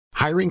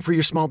Hiring for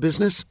your small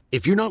business?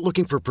 If you're not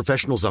looking for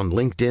professionals on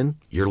LinkedIn,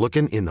 you're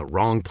looking in the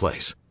wrong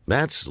place.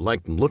 That's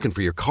like looking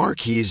for your car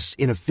keys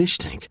in a fish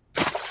tank.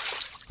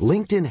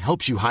 LinkedIn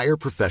helps you hire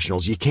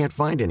professionals you can't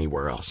find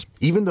anywhere else,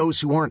 even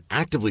those who aren't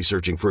actively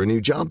searching for a new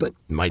job but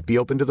might be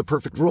open to the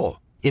perfect role.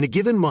 In a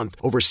given month,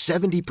 over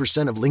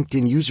 70% of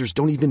LinkedIn users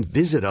don't even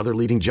visit other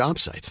leading job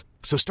sites.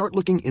 So start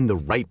looking in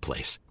the right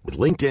place. With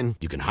LinkedIn,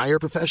 you can hire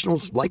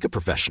professionals like a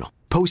professional.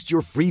 Post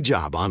your free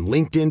job on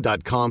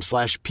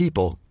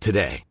linkedin.com/people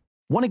today.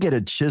 Want to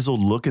get a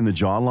chiseled look in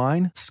the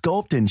jawline?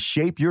 Sculpt and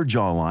shape your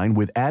jawline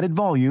with added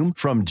volume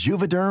from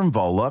Juvederm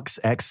Volux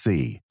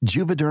XC.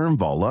 Juvederm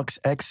Volux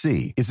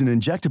XC is an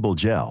injectable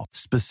gel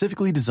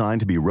specifically designed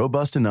to be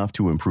robust enough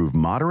to improve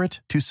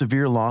moderate to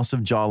severe loss of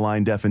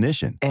jawline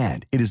definition.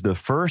 And it is the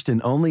first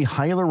and only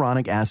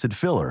hyaluronic acid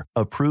filler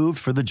approved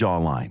for the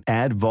jawline.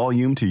 Add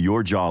volume to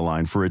your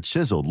jawline for a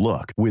chiseled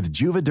look with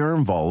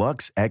Juvederm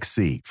Volux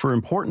XC. For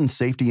important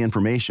safety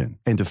information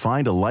and to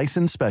find a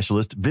licensed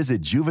specialist,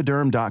 visit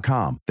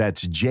juvederm.com.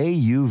 That's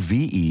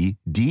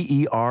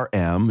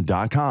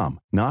JUVEDERM.com.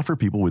 Not for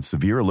people with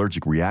severe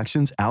allergic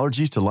reactions,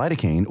 allergies to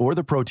lidocaine, or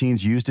the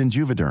proteins used in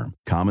Juvederm.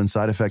 Common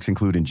side effects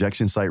include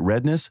injection site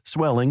redness,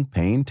 swelling,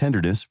 pain,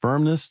 tenderness,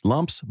 firmness,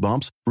 lumps,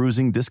 bumps,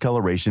 bruising,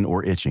 discoloration,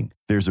 or itching.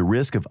 There's a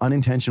risk of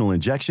unintentional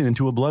injection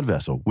into a blood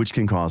vessel, which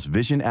can cause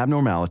vision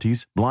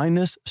abnormalities,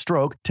 blindness,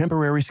 stroke,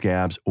 temporary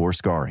scabs, or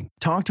scarring.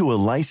 Talk to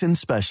a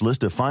licensed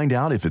specialist to find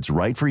out if it's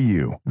right for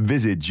you.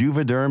 Visit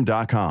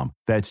Juvederm.com.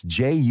 That's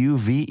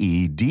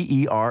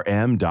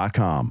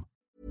JUVEDERM.com.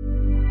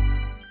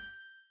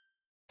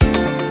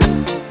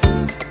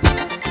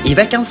 I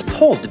veckans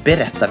podd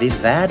berättar vi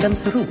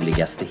världens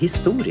roligaste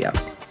historia.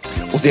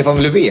 Och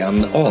Stefan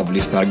Löfven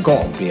avlyssnar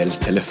Gabriels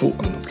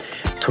telefon.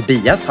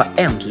 Tobias har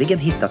äntligen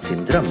hittat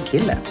sin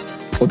drömkille.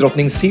 Och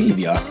drottning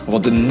Silvia har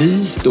fått en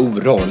ny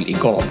stor roll i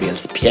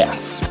Gabriels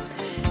pjäs.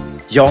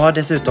 Jag har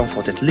dessutom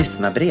fått ett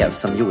lyssnarbrev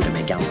som gjorde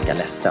mig ganska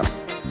ledsen.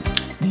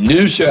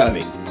 Nu kör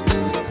vi!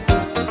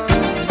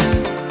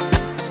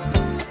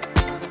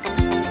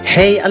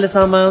 Hej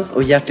allesammans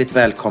och hjärtligt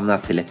välkomna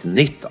till ett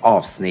nytt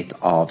avsnitt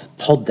av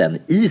podden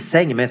I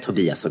säng med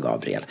Tobias och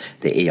Gabriel.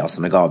 Det är jag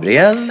som är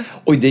Gabriel.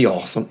 Och det är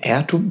jag som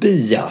är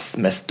Tobias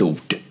med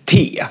stort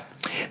T.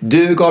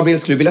 Du Gabriel,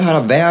 skulle du vilja höra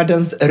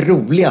världens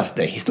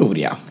roligaste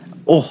historia?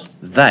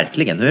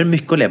 Verkligen. Nu är det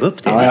mycket att leva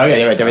upp till. Ja,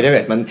 jag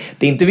vet. Men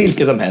det är inte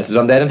vilken som helst,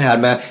 utan det är den här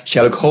med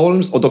Sherlock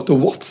Holmes och Dr.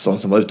 Watson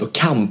som var ute och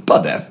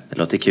kampade. Det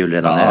låter kul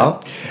redan nu.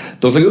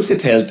 De slog upp sitt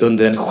tält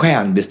under en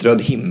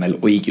stjärnbeströdd himmel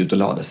och gick ut och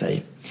lade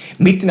sig.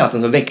 Mitt i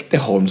natten så väckte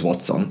Holmes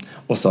Watson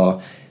och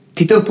sa: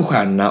 titta upp på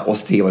stjärnorna och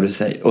säg vad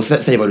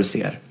du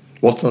ser.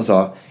 Watson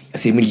sa: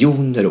 jag ser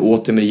miljoner och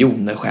åter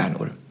miljoner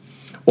stjärnor.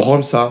 Och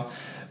Holmes sa: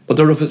 vad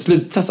drar du för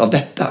slutsats av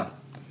detta?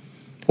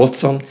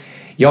 Watson: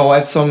 ja,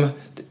 eftersom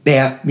det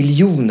är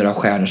miljoner av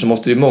stjärnor så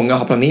måste ju många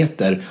ha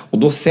planeter, och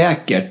då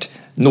säkert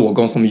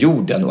någon som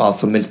jorden, och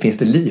alltså finns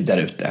det liv där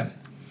ute.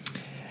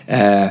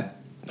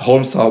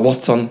 Holmes sa: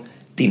 Watson,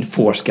 din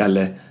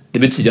fårskalle, det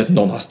betyder att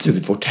någon har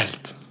stulit vårt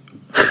tält.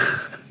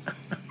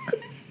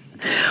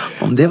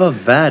 Om det var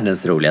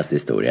världens roligaste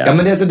historia. Ja,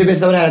 men det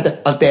bästa av det här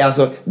att det är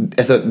alltså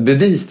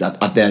bevisat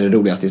att det är den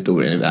roligaste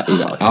historien i världen.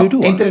 Hur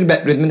då? Inte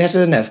det, men det här är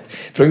det näst.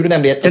 För de gjorde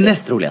nämligen det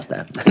näst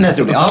roligaste. Ja, det näst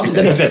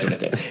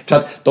roligaste. För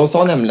att de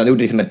sa nämligen, de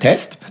gjorde liksom ett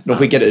test. De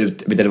skickade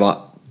ut, det var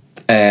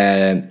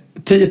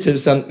 10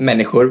 000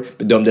 människor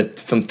bedömde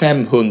från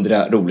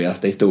 500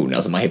 roligaste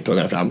historierna som man helt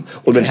plockade fram.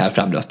 Och den här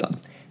framröstad.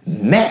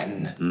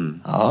 Men,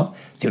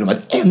 så gjorde de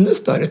ett ännu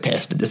större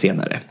test lite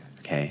senare.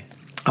 Okej.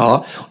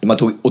 Ja, och man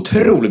tog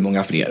otroligt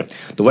många fler.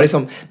 Då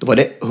var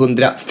det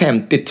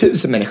 150 000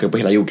 människor på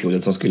hela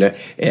jordklotet som skulle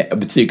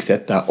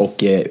betygsätta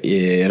och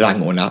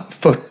rangordna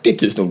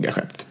 40 000 olika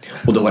skepp.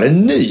 Och då var det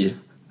en ny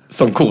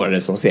som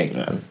korades som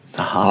seglaren.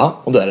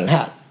 Ja, och då är den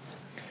här.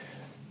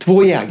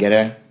 2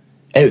 jägare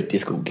är ute i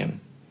skogen.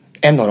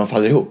 En av dem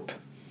faller ihop.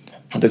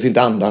 Han törs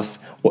inte andas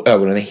och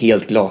ögonen är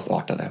helt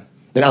glasartade.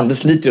 Den andra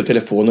sliter upp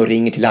telefonen och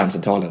ringer till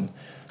larmcentralen.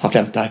 Han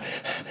flämtar: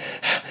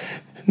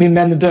 min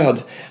vän är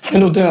död. Han är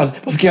nog död.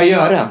 Vad ska jag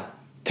göra?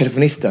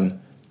 Telefonisten: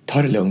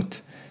 ta det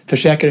lugnt.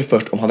 Försäkra dig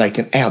först om han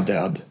verkligen är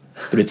död.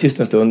 Det blir tyst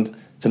en stund.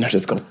 Sen hörs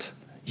ett skott.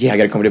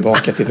 Jägaren kommer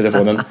tillbaka till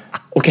telefonen.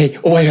 Okej,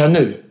 och vad gör jag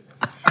nu?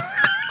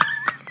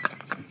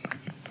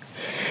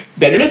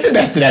 Den är lite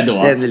bättre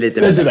ändå. Den är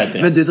lite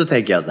bättre. Men du, då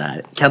tänker jag så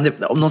här.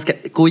 Om de ska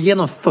gå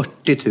igenom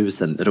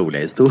 40 000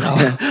 roliga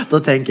historier, då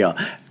tänker jag,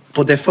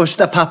 på det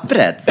första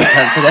pappret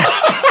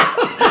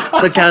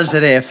så kanske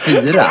det är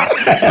 4.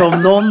 Så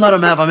om någon av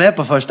de här var med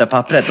på första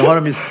pappret, då har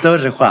de ju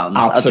större chans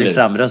att bli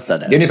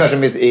framröstade. Det är ungefär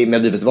som i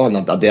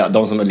Melodifestivalen, att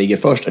de som ligger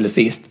först eller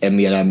sist är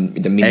mer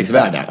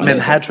minnesvärda. Men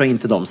här tror jag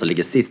inte de som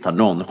ligger sist har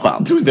någon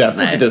chans. Tror du det?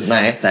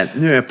 Nej.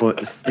 Nu är jag på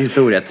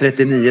historia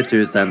 39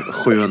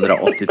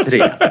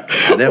 783.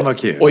 Det var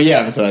kul. Och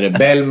igen så är det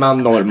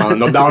Bellman,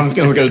 norrman och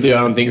dansken ska du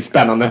göra någonting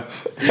spännande.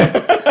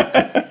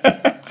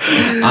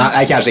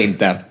 Nej, kanske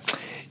inte.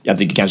 Jag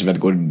tycker kanske vi att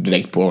gå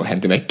direkt på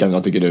Hänt i veckan.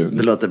 Vad tycker du?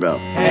 Det låter bra.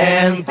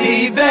 Hänt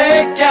i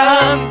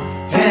veckan,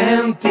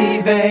 hänt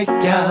i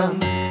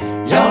veckan.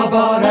 Jag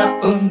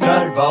bara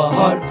undrar vad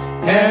har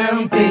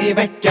hänt i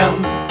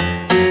veckan.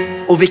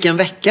 Och vilken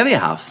vecka vi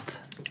har haft.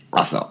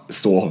 Alltså,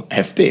 så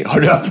häftig. Har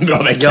du haft en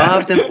bra vecka? Jag har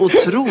haft en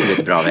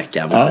otroligt bra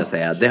vecka, måste jag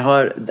säga.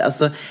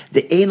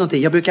 Det är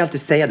någonting, jag brukar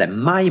alltid säga det.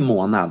 Maj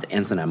månad är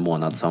en sån här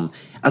månad som,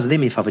 alltså det är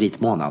min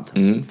favoritmånad.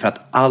 För att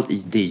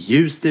det är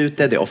ljust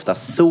ute, det är ofta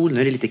sol.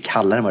 Nu är det lite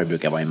kallare än vad det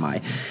brukar vara i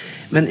maj.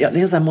 Men det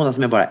är en sån här månad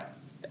som jag bara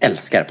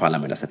älskar på alla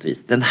möjliga sätt och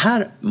vis. Den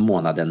här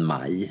månaden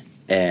maj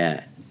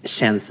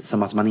känns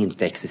som att man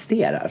inte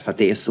existerar. För att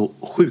det är så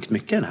sjukt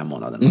mycket den här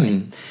månaden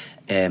maj.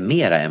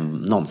 Mera än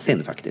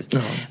någonsin faktiskt.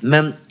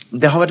 Men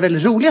det har varit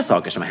väldigt roliga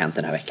saker som har hänt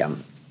den här veckan.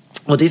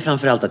 Och det är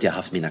framförallt att jag har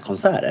haft mina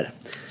konserter.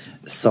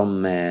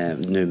 Som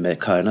nu med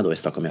körerna då i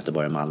Stockholm,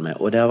 Göteborg och Malmö.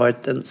 Och det har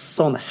varit en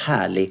sån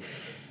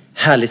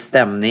härlig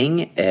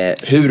stämning.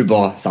 Hur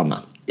var Sanna?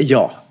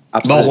 Ja,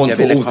 absolut. Var hon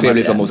så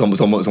otrevlig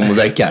som hon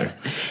verkar?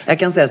 Jag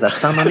kan säga så här,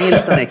 Sanna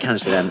Nilsson är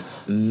kanske den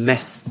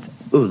mest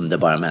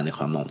underbara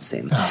människan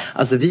någonsin. Ja.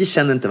 Alltså vi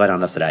känner inte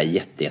varandra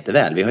sådär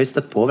jätteväl. Vi har ju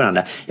stött på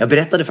varandra. Jag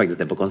berättade faktiskt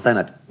det på konserten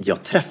att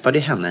jag träffade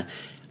henne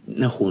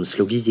när hon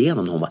slog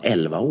igenom när hon var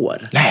 11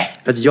 år. Nej.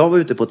 För att jag var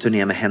ute på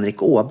turné med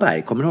Henrik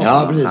Åberg. Kommer du ihåg?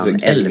 Ja, precis. Han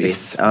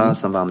Elvis,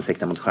 som vann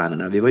Sikta mot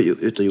stjärnorna. Vi var ju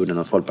ute och gjorde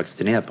någon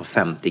folkparksturné på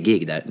 50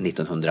 gig där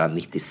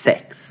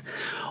 1996.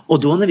 Och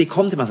då när vi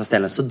kom till massa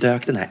ställen så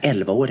dök den här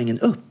 11-åringen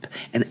upp.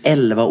 En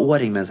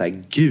 11-åring med en så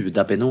här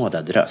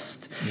gudabenådad röst.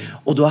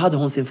 Och då hade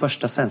hon sin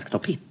första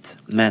svensktopp-hit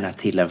med den här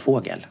Till en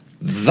fågel.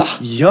 Va?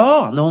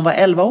 Ja, när hon var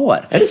 11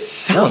 år. Är det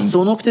sant? Ja, så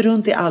hon åkte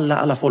runt i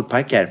alla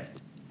folkparker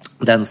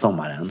den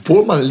sommaren.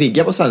 Får man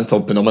ligga på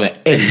Svensktoppen om man är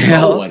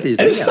 11 år? Är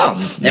det sant?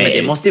 Nej, men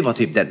det måste ju vara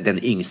typ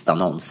den yngsta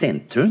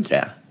någonsin. Tror du inte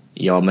det?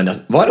 Ja, men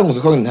var det hon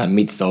som sjöng den här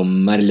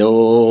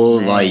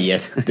Midsommarlov var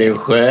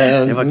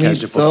jätteskönt? Det var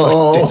kanske på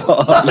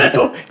 40-talet.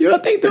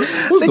 Jag tänkte,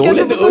 hon såg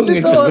lite ung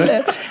ut.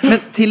 Men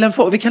Till en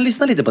fågel, vi kan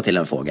lyssna lite på Till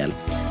en fågel.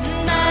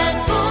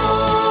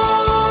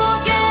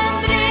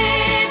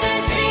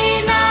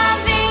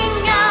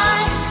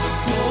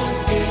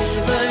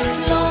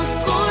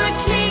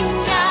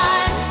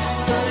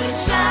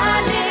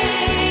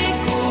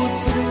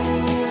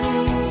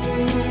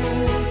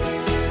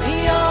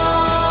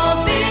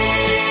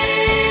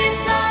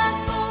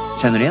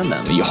 Känner du igen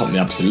den? Ja,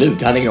 men absolut.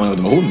 Jag hade ingen aning om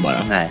att det var hon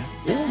bara. Nej.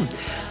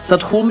 Så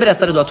att hon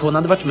berättade då att hon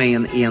hade varit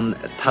med i en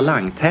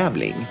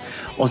talangtävling.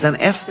 Och sen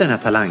efter den här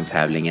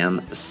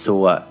talangtävlingen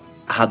så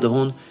hade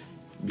hon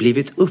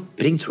blivit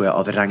uppringd, tror jag,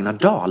 av Ragnar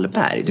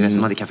Dahlberg. Du vet,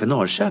 som hade Café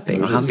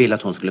Norrköping. Och han ville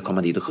att hon skulle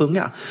komma dit och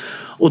sjunga.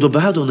 Och då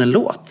behövde hon en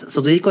låt.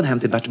 Så då gick hon hem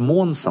till Bert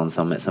Månsson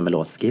som är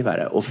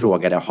låtskrivare. Och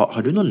frågade,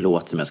 har du någon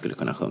låt som jag skulle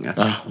kunna sjunga?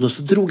 Och då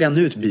så drog han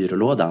ut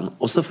byrålådan.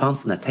 Och så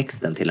fanns den här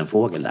texten Till en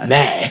fågel där.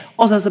 Nej!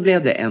 Och sen så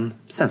blev det en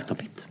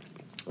svensktopp-hit.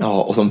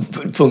 Ja, och som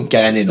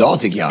funkar än idag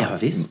tycker jag. Ja,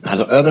 visst.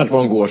 Alltså överallt var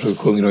hon går så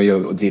sjunger hon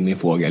ju Till min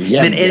fågel.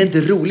 Men är det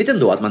inte roligt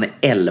ändå att man är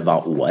 11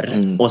 år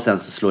och sen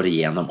så slår det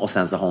igenom och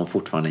sen så har hon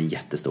fortfarande en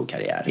jättestor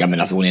karriär? Ja, men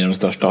alltså hon är en av de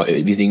största.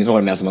 Det finns ingen som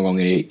har varit med så många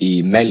gånger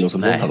i Mello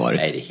som hon har varit.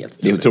 Nej, det är helt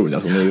otroligt. Det är otroligt.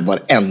 Alltså, hon är ju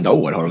varenda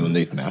år har hon något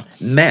nytt med.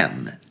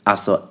 Men,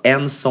 alltså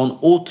en sån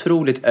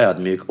otroligt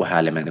ödmjuk och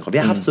härlig människa. Vi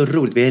har haft så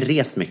roligt, vi har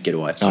rest mycket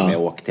då eftersom vi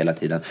har åkt hela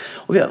tiden.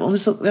 Och vi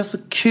har så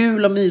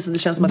kul och mysigt. Det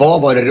känns som att...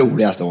 Vad var det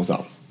roligaste hon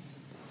sa?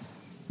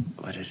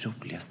 Vad var det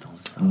roligaste hon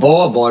sa?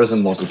 Vad var det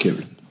som var så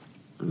kul?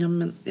 Ja,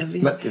 men jag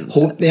vet Men inte.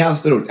 hon, det är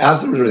så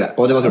roligt.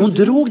 Och det var så Hon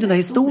roligt. drog den där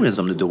historien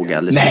som du dog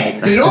alldeles.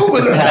 Nej, drog hon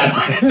den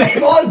här? Nej,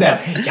 var det?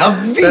 Jag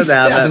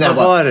visste att den här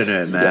vad var det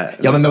nu med...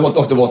 Ja, men med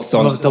Dr.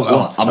 Watson.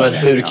 Ja, men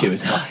hur kul?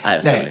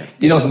 Nej,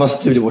 det är någon som har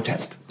stulit vårt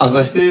tält. Alltså,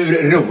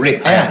 hur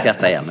roligt? Jag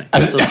skrattar igen mig.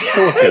 Alltså, så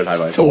kul har det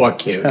varit. Så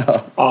kul.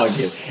 Ja,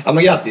 kul. Ja,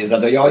 men grattis.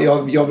 Alltså,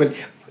 jag vill...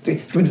 Ska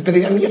vi inte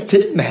spendera mer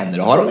tid med henne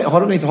då?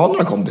 Har de inte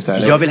några kompisar?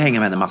 Eller? Jag vill hänga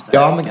med henne massor.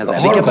 Ja, men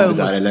har de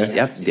kompisar eller?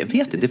 Jag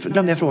vet inte, det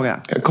glömde jag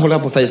fråga. Jag kollar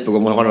på Facebook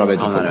om hon har några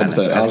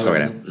kompisar. Jag ska fråga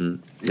det.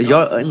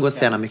 Jag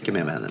umgås gärna mycket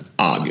med henne.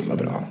 Gud vad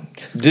bra.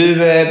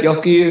 Du, jag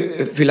ska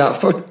ju fylla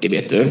 40,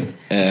 vet du.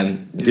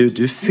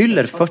 Du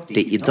fyller 40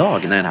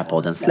 idag när den här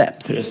podden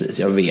släpps. Precis,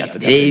 jag vet.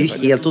 Det är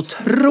ju helt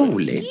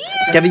otroligt.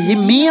 Ska vi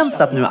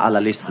gemensamt nu alla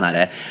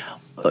lyssnare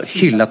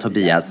hylla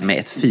Tobias med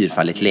ett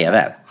fyrfaldigt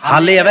leve?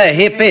 Han lever,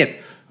 hipp hipp!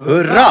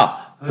 Hurra!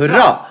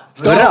 Hurra!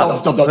 Hurra!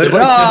 Stopp. Det var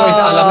inte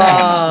alla med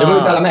hem. Det var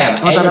inte alla med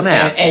hem. Var inte alla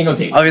med? En gång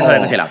till. Ja, vi tar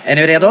en till. Är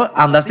ni redo?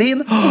 Andas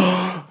in.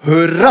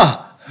 Hurra!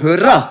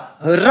 Hurra!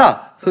 Hurra!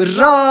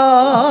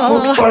 Hurra!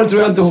 Fortfarande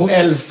tror jag inte hon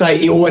Elsa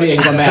i Årjäng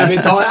var med. Vi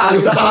tar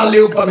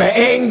allihopa med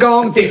en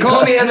gång till.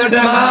 Kom igen nu,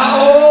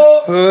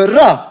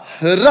 Hurra!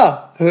 Hurra!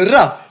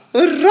 Hurra!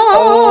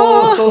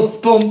 Hurra! Så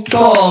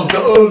spontant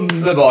och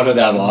underbart det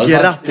där var.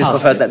 Grattis på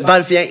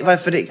födelsedagen.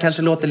 Varför det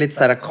kanske låter lite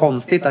så här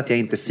konstigt att jag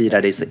inte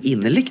firar dig så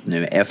innerligt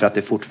nu är för att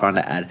det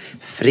fortfarande är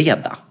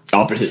fredag.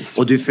 Ja, precis.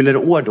 Och du fyller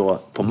år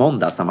då på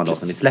måndag, samma dag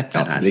som vi släpper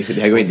den här.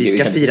 Det här går inte, vi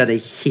ska fira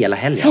dig hela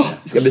helgen.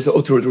 Det ska bli så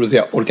otroligt roligt så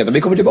jag orkar inte.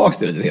 Vi kommer tillbaka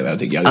till det lite senare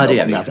tycker jag. Ja, det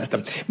gör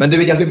vi. Men du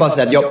vet, jag vill bara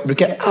säga att jag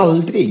brukar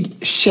aldrig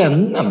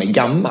känna mig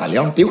gammal.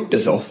 Jag har inte gjort det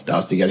så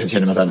ofta. Så jag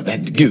känner mig så här,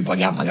 gud vad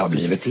gammal jag har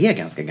blivit. Du ser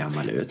ganska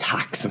gammal ut.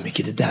 Tack så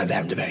mycket, det där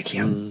värmde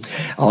verkligen.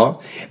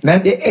 Ja, men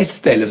det är ett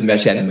ställe som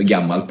jag känner mig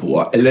gammal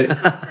på. Eller...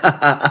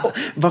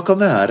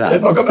 Bakom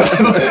örat. Bakom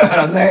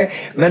örat, nej.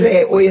 Men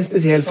det är och i en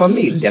speciell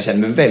familj. Jag känner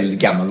mig väldigt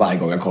gammal varje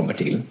gång jag kommer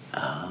till.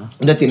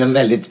 Det är till en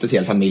väldigt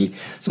speciell familj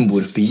som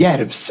bor uppe i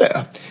Järvsö.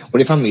 Och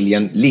det är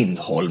familjen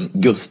Lindholm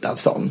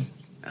Gustafsson.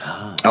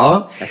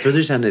 Ja. Jag trodde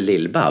du kände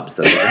Lill-Babs.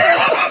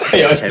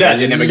 Jag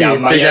känner mig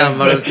gammal. Lite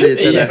gammal och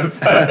sliten.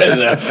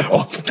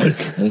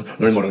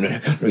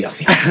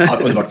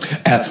 Underbart.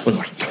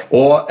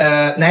 Och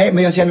nej,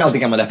 men jag känner mig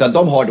alltid gammal därför att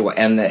de har då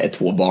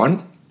två barn.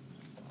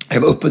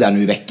 Jag var uppe där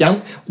nu i veckan.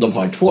 Och de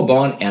har 2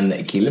 barn, en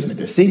kille som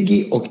heter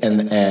Siggy och en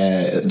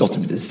dotter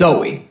som heter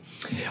Zoe.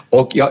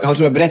 Och jag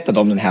tror jag berättade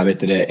om den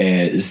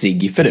här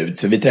Siggy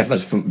förut. För vi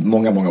träffades för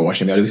många, många år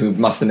sedan. Vi hade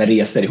liksom massor med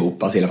resor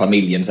ihop, alltså hela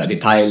familjen så här, till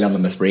Thailand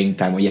och med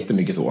Springtime och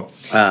jättemycket så.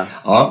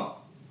 Ja.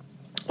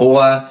 Och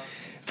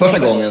första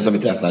gången som vi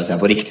träffades så här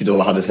på riktigt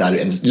och hade så här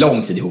en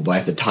lång tid ihop var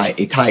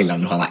i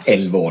Thailand och han var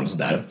 11 år och så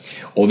där.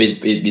 Och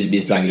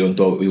vi sprang runt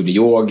och gjorde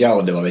yoga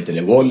och det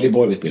var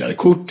volleyboll, vi spelade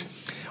kort.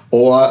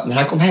 Och när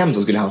han kom hem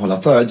så skulle han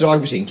hålla föredrag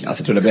för sin klass.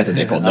 Jag tror jag berättade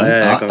det i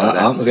podden.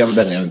 Ja. Och så jag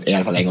berättade i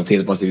alla fall en gång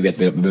till så vi vet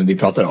vem vi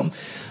pratar om.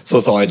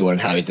 Så sa jag då den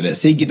här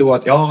Sigge då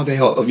att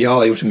vi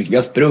har gjort så mycket. Vi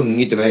har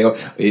sprungit och vi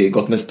har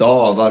gått med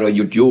stavar och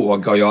gjort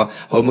yoga. Och jag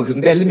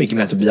har väldigt mycket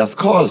med Tobias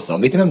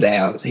Karlsson. Vet ni vem det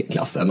är i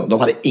klassen? Och de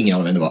hade ingen aning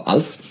om vem det var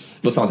alls.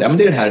 Då sa han så här, men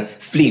det är den här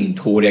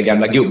flinthåriga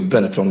gamla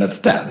gubben från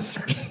Let's Dance.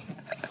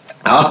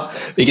 Ja,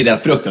 vilket är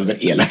fruktansvärt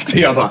elakt.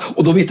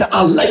 Och då visste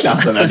alla i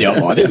klassen att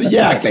jag var. Det är så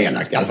jäkla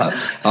elakt i alla fall.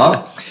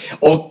 Ja.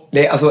 Och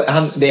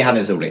han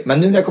är så rolig.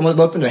 Men nu när jag kommer att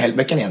vara uppe nu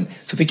veckan igen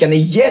så fick han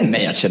igen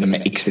mig att känna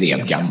mig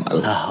extremt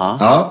gammal. Aha.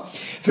 Ja.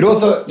 För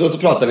då så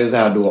pratar vi så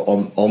här då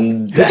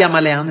om Hur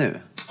gammal är han nu?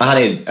 Han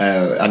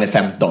är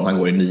 15, han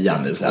går i 9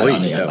 nu.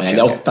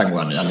 Eller 8 går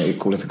han nu. Han är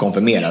cool att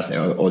konfirmera sig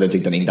och det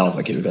tyckte han inte alls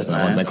var kul. Förresten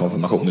han med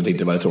konfirmation. Det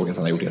tyckte det var det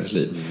tråkigaste han har gjort i hela sitt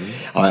liv.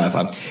 Ja, i alla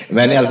fall.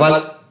 Men i alla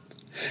fall,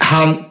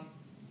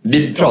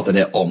 vi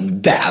pratade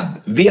om dab.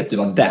 Vet du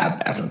vad dab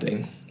är för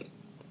någonting?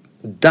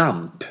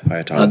 Damp har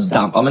jag talat om.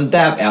 Damp. Ja, men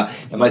dab är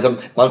när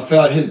man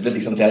för huvudet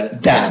liksom till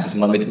dab så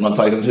man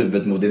tar liksom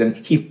huvudet mot det är en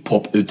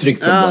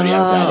hiphop-uttryck från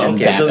början så här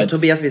okay.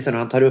 Tobias visar när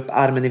han tar upp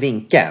armen i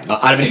vinkeln. Ja,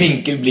 armen i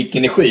vinkel,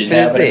 blicken i skyn.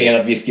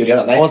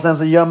 Och sen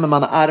så gömmer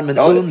man armen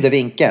under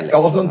vinkeln.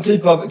 Liksom. Ja, och så en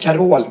typ av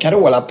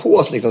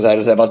Carola-pås liksom så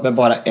här fast med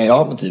bara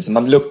men typ så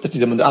man luktar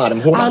liksom under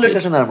armhålan. Luktar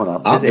som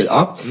armhålan. Precis.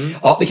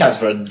 Ja, det kallas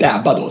för att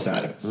dabba då så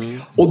här.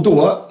 Och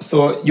då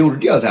så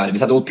gjorde jag så här, vi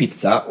satt åt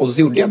pizza och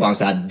så gjorde jag bara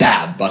så här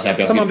dabba så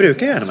här som man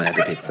brukar göra när man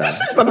äter pizza.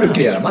 Man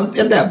brukar göra,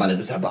 jag dabbar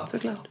lite så här bara.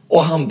 Såklart.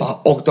 Och han bara,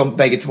 och de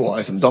bägge två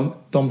liksom,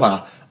 de bara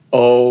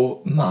oh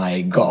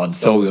my god,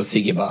 Zoe och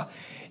Sigge bara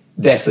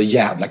det är så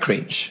jävla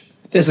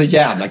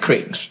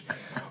cringe.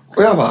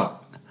 Och jag bara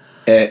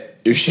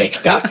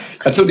ursäkta,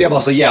 jag trodde jag var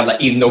så jävla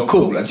in och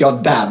cool att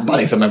jag dabbar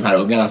liksom med de här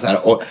ungarna så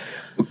här och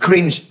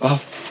cringe, vad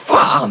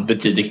fan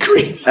betyder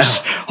cringe?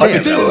 Har du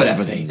inte hört det för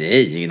någonting?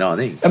 Nej, ingen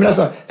aning. Ja, men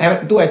alltså,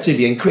 då är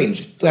tydligen cringe.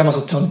 Då är man så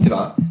töntig,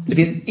 va? Det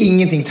finns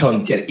ingenting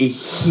töntigare i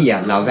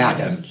hela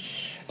världen.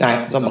 Nej,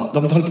 de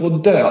höll på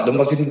att dö.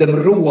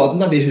 De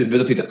rodnade i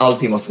huvudet och tyckte att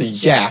allting var så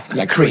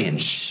jäkla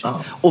cringe.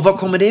 Och var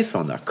kommer det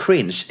ifrån då?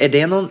 Cringe, är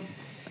det någon...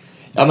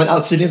 Ja, men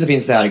alltså, tydligen så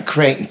finns det här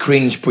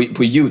cringe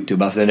på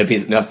YouTube. Alltså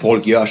när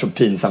folk gör så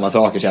pinsamma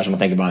saker så här som man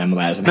tänker bara,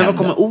 vad är det som händer? Men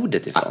var kommer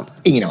ordet ifrån?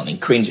 Ingen aning.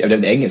 Cringe, det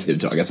är engelskt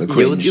utdrag, alltså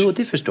cringe. Jo,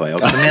 det förstår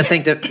jag också. Men jag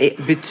tänkte,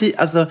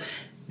 alltså,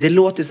 det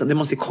låter som, det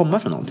måste komma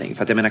från någonting.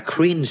 För att jag menar,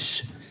 cringe...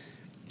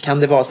 Kan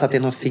det vara så att det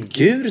är någon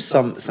figur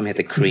som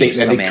heter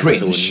cringe som är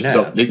en stor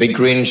nöd? Det är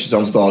cringe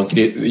som stal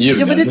julen.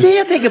 Ja, men det är det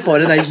jag tänker på,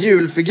 den där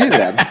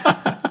julfiguren.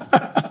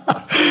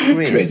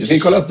 Cringe. Ska vi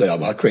kolla upp det då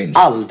bara? Cringe.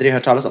 Aldrig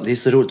hört talas om. Det är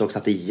så roligt också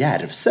att i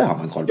Järvsö har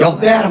man koll på. Ja,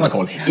 där har man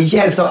koll. I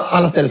Järvsö,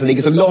 alla ställen som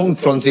ligger så långt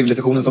från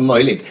civilisationen som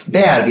möjligt.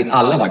 Där vet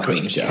alla vad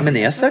cringe är. Ja, men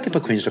när jag söker på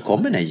cringe så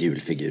kommer den här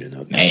julfiguren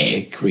upp.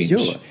 Nej, cringe.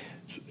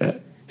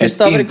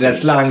 Ett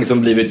internetslang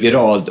som blivit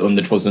viralt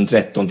under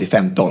 2013 till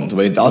 15. Det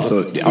var ju inte alls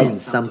så...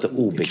 Pinsamt och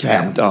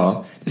obekvämt.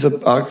 Ja. Det är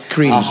så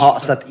cringe. Jaha,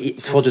 så att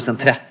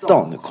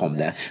 2013 kom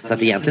det. Så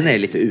att egentligen är det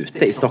lite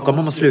ute. I Stockholm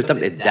har man slutat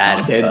med det.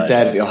 Därför. Det är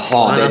därför.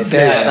 Jaha, det är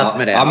slutat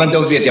med det. Ja, men då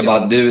vet jag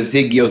bara, du,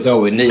 Sigge och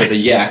Zoe, ni är så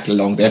jäkla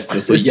långt efter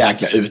och så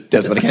jäkla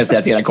ute. Så det kan jag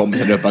säga till era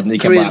kompisar där uppe att ni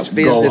kan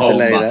bara go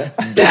home.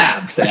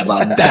 Damn, säger jag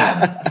bara,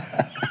 damn.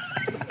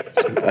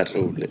 Vad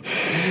roligt.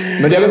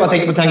 Men jag vill bara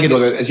tänka på tanken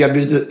då. Jag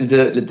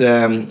blir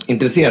lite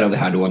intresserad av det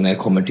här då när jag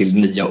kommer till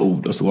nya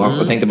ord och så.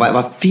 Och tänkte,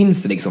 vad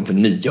finns det liksom för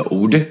nya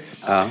ord?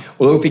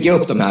 Och då fick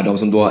jag upp de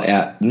som då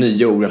är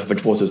nya ord för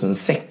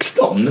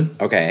 2016.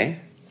 Okej.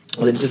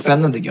 Och det är lite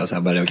spännande tycker jag, så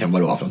här, vad det kan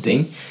vara för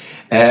någonting.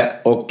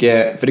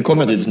 För det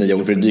kommer naturligtvis nya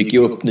ord, för det dyker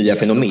ju upp nya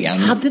fenomen.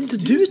 Hade inte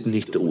du ett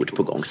nytt ord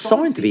på gång?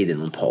 Sa inte vi det i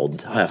någon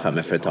podd, har jag för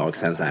mig för ett tag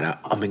sedan, så här,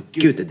 men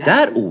gud, det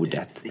där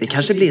ordet, det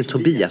kanske blir ett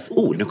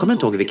Tobias-ord. Nu kommer jag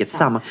inte ihåg vilket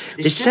sammanhang.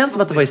 Det känns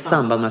som att det var i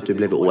samband med att du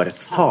blev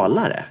årets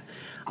talare.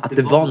 Att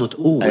det var något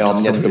ord. Ja,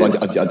 men jag tror det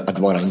var att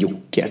det var en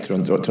Jocke. Tror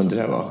inte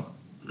det var...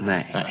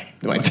 Nej,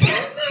 det var inte.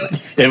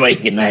 Det var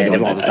inget. Nej, det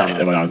var något annat.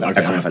 Det var något,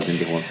 jag kommer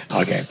faktiskt inte ihåg.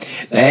 Okej.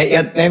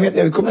 Nej,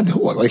 jag kommer inte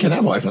ihåg. Vad kan det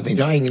här vara för någonting?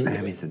 Nej,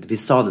 jag minns inte.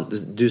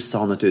 Du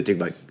sa något uttryck.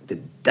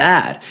 Det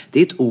är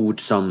ett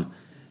ord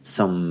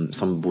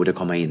som borde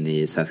komma in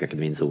i Svenska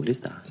Akademins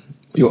ordlista.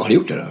 Jo, har du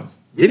gjort det då?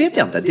 Det vet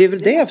jag inte. Det är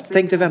väl det jag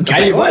tänkte vänta på.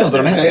 Kan ju vara något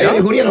av de här.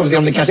 Jag går igenom och ser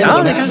om det kanske är något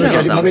av de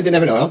här. Man vet inte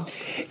när.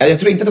 Jag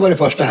tror inte det var det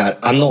första här.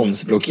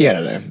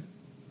 Annonsblockerare.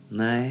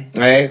 Nej.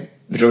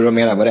 Förstår du vad jag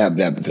menar? Vad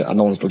det är för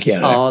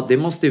annonsblockerare? Ja, det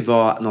måste ju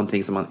vara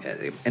någonting som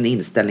en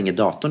inställning i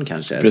datorn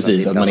kanske.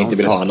 Precis, att man inte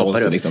vill ha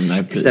annonser. Liksom.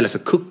 Nej, istället för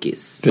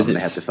cookies, som det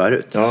hette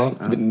förut. Ja,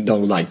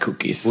 don't like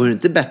cookies. Vore det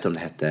inte bättre om det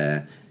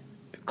hette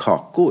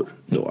kakor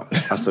då?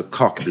 Alltså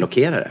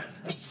kakblockerare.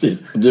 Precis,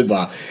 och du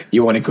bara,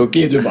 you want a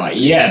cookie? Du bara,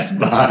 yes!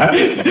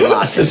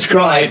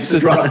 Subscribe!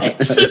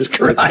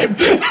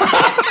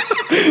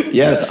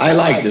 Yes, I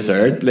like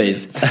dessert,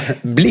 please.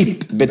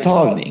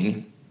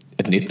 Blippbetalning.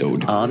 Ett nytt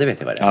ord. Ja, det vet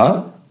jag vad det är.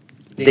 Ja.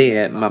 Det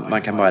är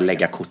man kan bara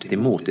lägga kortet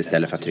emot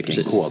istället för att trycka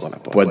en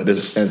kod på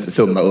en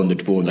summa under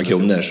 200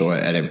 kronor så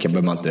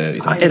behöver man inte...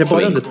 Liksom, är det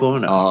bara under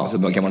 200? Ja, så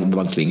behöver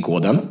man slå in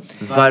koden.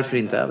 Varför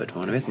inte över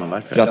 200? Vet man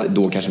varför? För att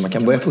då kanske man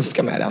kan börja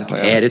fuska med det, antar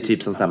jag. Är det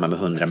typ som samma med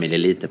 100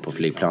 milliliter på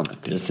flygplanet?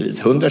 Precis,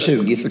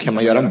 120 så kan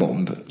man göra en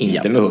bomb.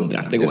 Inte med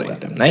 100, det går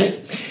inte.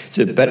 Nej,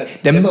 super.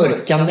 Det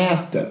mörka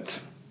nätet.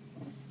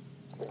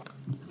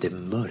 Det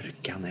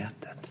mörka nätet.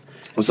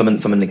 Och som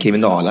en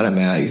kriminalare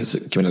med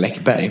Camilla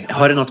Läckberg.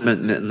 Har det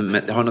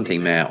har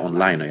någonting med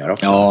online att göra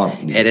också? Ja.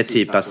 Är det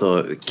typ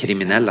alltså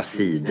kriminella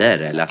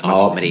sidor eller att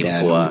man kommer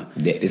in på...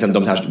 Det är liksom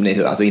de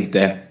här, alltså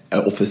inte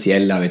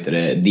officiella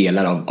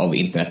delar av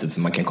internetet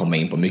som man kan komma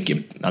in på mycket,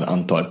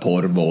 antar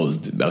porr,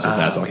 våld, alltså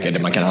sådana saker där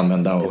man kan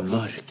använda. Och, det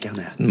mörka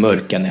nätet.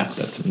 Mörka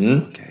nätet.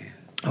 Okay.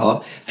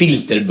 Ja.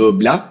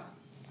 Filterbubbla.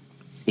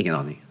 Ingen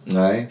aning.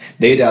 Nej,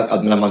 det är ju det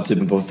att när man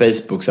typ på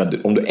Facebook, så att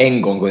om du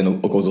en gång går in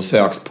och gått och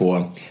sökt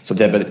på, som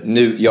till exempel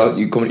nu,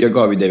 jag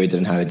gav ju David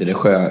den här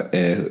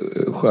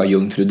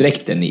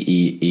sjöjungfrudräkten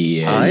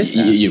i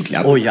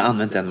julklapp. Oj, jag har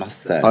använt den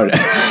massor. Har du?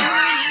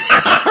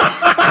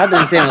 Jag hade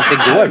den senast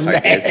igår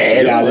faktiskt.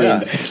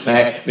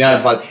 Nej, men i alla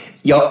fall,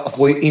 jag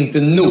får ju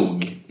inte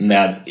nog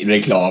med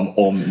reklam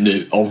om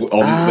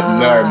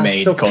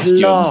mermaid costumes.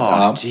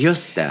 Ja.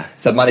 Just det.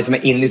 Så att man liksom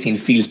är inne i sin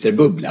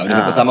filterbubbla. Och det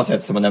är på samma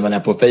sätt som när man är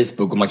på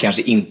Facebook och man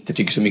kanske inte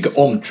tycker så mycket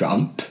om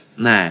Trump.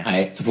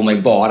 Nej, så får man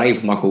ju bara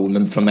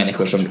information från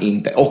människor som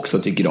inte också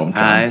tycker om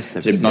Trump.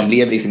 Så man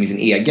lever liksom i sin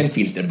egen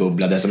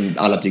filterbubbla där som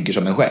alla tycker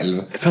som en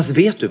själv. Fast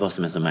vet du vad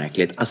som är så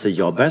märkligt? Alltså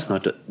jag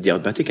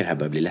börjar tycka det här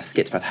börjar bli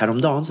läskigt. För att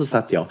häromdagen så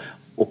satt jag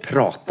och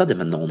pratade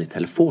med någon i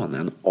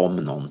telefonen om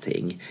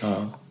någonting.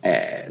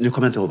 Nu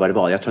kommer jag inte ihåg vad det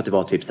var. Jag tror att det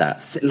var typ så här,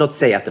 låt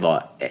säga att det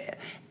var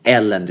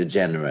Ellen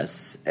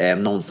DeGeneres,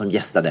 någon som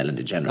gästade Ellen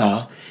DeGeneres.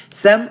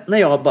 Sen när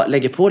jag bara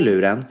lägger på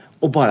luren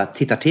och bara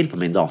tittar till på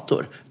min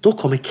dator, då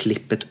kommer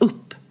klippet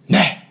upp.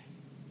 Nej,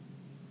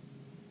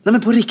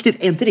 men på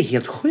riktigt, är inte det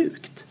helt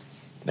sjukt?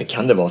 Men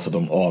kan det vara så att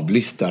de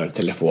avlyssnar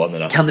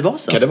telefonerna? Kan det vara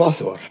så? Kan det vara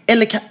så?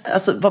 Eller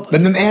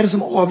Men vem är det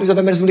som avlyssnar?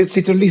 Vem är det som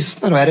sitter och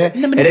lyssnar då? Är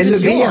det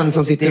Löfven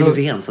som sitter och...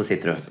 Det är Löfven som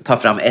sitter och tar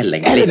fram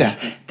Ellen. Är det?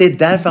 Det är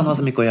därför han har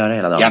så mycket att göra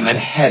hela dagen. Ja men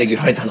herregud,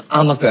 har inte han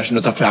annat för sig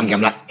att ta fram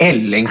gamla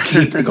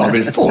Ellen-klipp till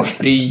Gabriel Fors?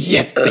 Det är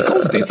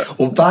jättekonstigt.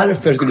 Och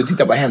varför skulle du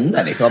titta på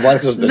henne liksom?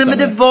 Nej men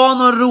det var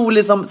någon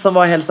rolig som var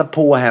och hälsade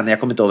på henne. Jag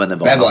kommer inte ihåg vem det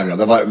var. Vem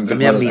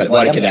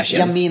var det då?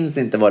 Jag minns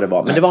inte vad det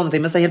var. Men det var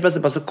någonting. Men så helt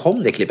plötsligt bara så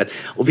kom det klippet.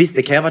 Och visst,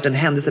 det kan ju ha varit en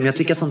händelse. Men jag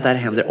tycker att sånt där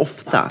händer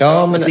ofta.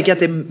 Ja, men... Jag tycker att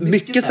det är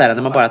mycket så här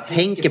när man bara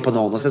tänker på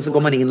någon. Och sen så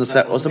går man in och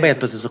så helt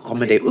plötsligt så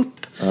kommer det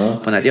upp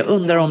på nätet. Jag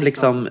undrar om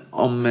liksom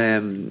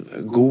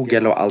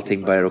Google och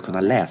allting börjar att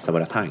kunna läsa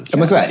våra tankar. Ja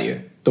men så är det ju.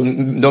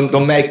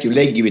 De märker ju,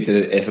 lägger ju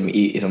lite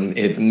som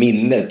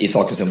minne i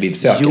saker som vi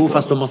söker. Jo,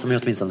 fast då måste man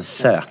ju åtminstone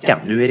söka.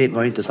 Nu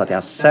var det inte så att jag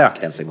har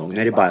sökt ens en gång.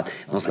 Nu är det bara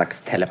någon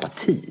slags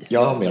telepati.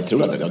 Ja, men jag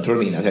tror att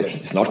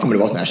snart kommer det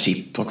vara sån här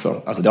chip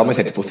också. Alltså det har man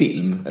sett på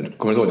film.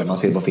 Kommer du ihåg det? Man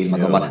ser på film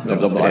att de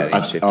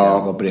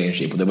var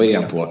brain-chip. Och det var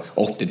redan på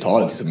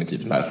 80-talet som i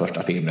typ de här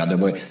första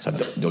filmerna. Så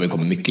att de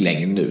kommer mycket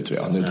längre nu tror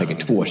jag. Nu är det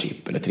säkert 2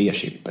 chip eller 3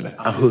 chip. Eller.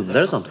 Ja,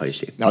 hundar och sånt har ju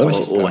chip. Ja,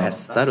 chip och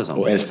hästar och sånt.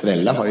 Och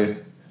Estrella har ju...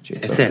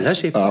 Estrella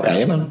chips. Ja,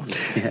 jajamän.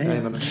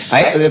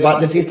 Nej,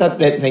 det sista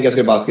jag tänkte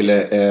jag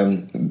skulle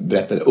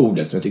berätta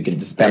ordet som jag tycker är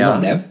lite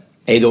spännande.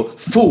 Är då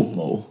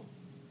FOMO.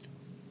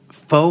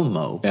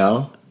 FOMO?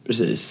 Ja,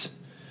 precis.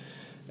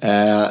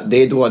 Det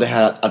är då det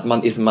här att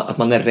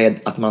man är rädd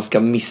att man ska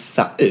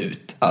missa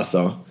ut.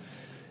 Alltså,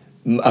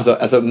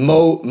 Alltså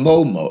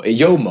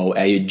JOMO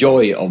är ju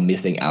joy of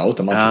missing out,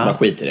 om man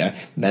skiter i det.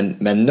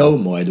 Men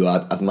NOMO är då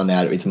att man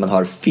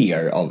har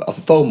fear of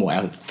FOMO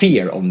är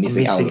fear of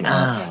missing out.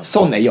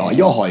 Sån är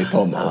jag har ju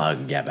FOMO.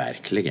 Ja,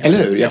 verkligen. Eller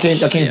hur? Jag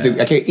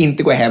kan ju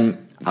inte gå hem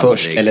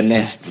först eller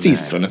näst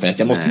sist från en fest.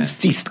 Jag måste ju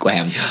sist gå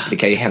hem. Det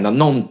kan ju hända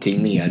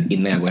någonting mer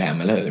innan jag går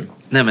hem, eller hur?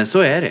 Nej, men så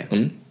är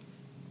det.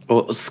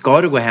 Och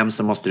ska du gå hem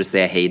så måste du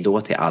säga hej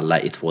då till alla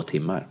i 2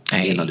 timmar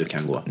innan du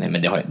kan gå. Nej,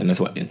 men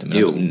så är det ju inte. Men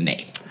alltså,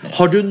 nej.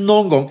 Har du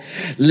någon gång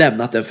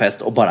lämnat en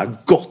fest och bara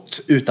gått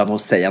utan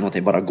att säga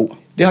någonting, bara gå?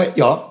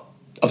 Ja,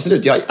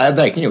 absolut. Jag har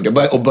verkligen gjort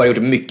det. Och börjat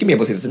gjort det mycket mer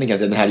på sista tiden.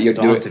 Kan jag säga.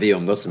 Då har inte vi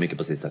umgått så mycket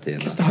på sista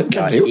tiden.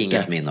 Jag har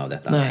inget minne av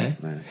detta. Nej.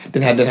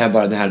 Den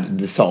här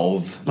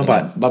dissolve. Man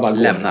bara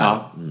lämnar.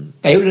 Ja.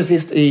 Jag gjorde det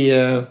sist i...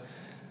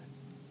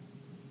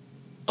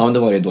 Ja, det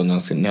var det då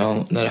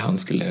när han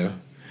skulle...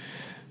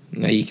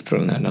 När jag gick på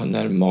den här,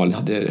 när Malin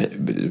hade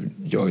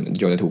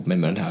joinat ihop mig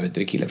med den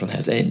här killen från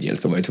Hells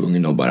Angels, så var jag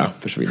tvungen att bara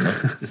försvinna.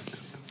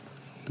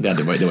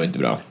 det var inte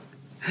bra.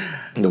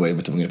 Då var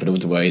jag tvungen, för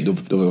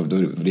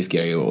då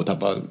riskerar jag att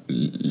tappa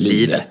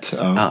livet.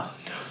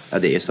 Ja,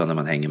 det är så när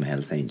man hänger med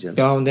Hells Angels.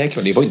 Ja, det är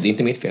klart. Det var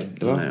inte mitt fel.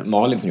 Det var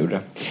Malin som gjorde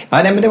det.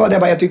 Nej, men det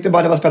var jag tyckte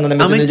bara det var spännande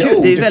med nya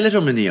ord. Det är väldigt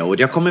roligt med nya ord.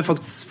 Jag kommer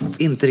faktiskt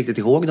inte riktigt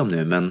ihåg dem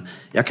nu, men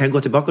jag kan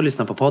gå tillbaka och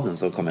lyssna på podden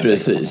så kommer jag.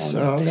 Precis.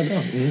 Ja, det är bra.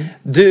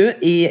 Du,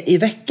 i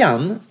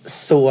veckan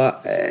så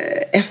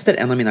efter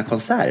en av mina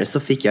konserter så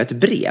fick jag ett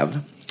brev.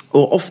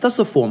 Och ofta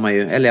så får man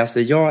ju, eller alltså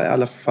jag är i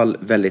alla fall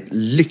väldigt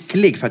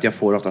lycklig för att jag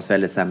får oftast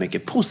väldigt så här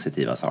mycket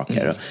positiva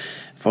saker.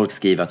 Folk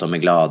skriver att de är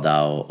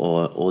glada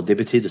och det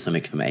betyder så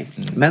mycket för mig.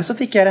 Men så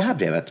fick jag det här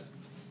brevet.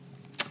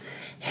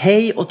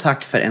 Hej och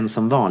tack för en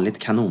som vanligt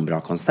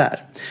kanonbra konsert.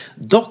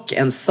 Dock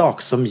en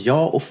sak som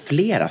jag och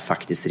flera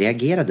faktiskt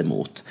reagerade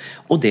mot.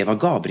 Och det var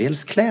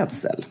Gabriels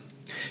klädsel.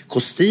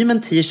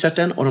 Kostymen,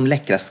 t-shirten och de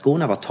läckra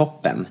skorna var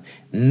toppen.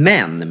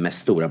 Men med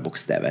stora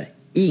bokstäver.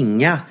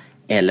 Inga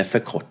eller för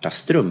korta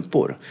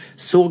strumpor.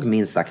 Såg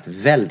minst sagt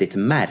väldigt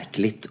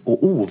märkligt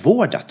och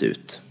ovårdat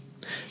ut.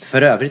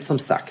 För övrigt som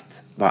sagt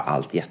var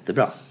allt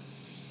jättebra.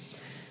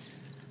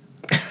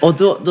 Och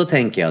då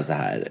tänker jag så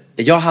här.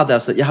 Jag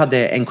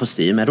hade en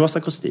kostym, en rosa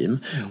kostym.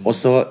 Och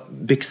så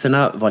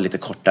byxorna var lite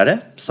kortare,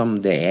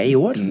 som det är i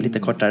år. Lite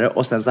kortare.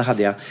 Och sen så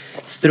hade jag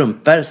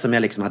strumpor som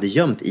jag liksom hade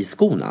gömt i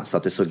skorna. Så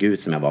att det såg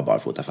ut som jag var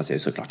barfota, fast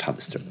jag såklart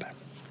hade strumpor.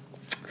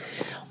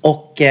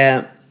 Och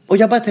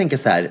jag bara tänker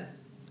så här.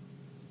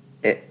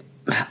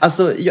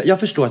 Alltså, jag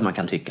förstår att man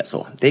kan tycka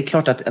så. Det är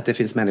klart att det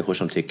finns människor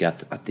som tycker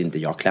att inte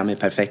jag klär mig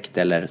perfekt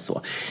eller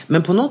så.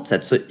 Men på något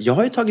sätt så, jag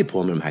har ju tagit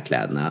på mig de här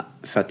kläderna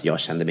för att jag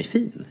kände mig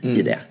fin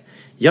i det.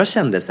 Jag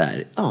kände så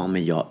här,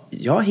 men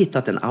jag har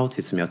hittat en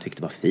outfit som jag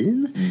tyckte var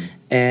fin.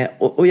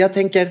 Och jag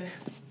tänker,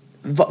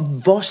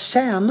 vad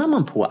tjänar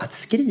man på att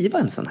skriva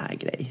en sån här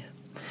grej?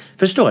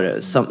 Förstår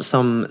du?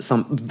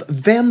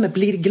 Vem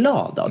blir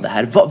glad av det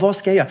här? Vad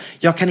ska jag göra?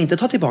 Jag kan inte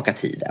ta tillbaka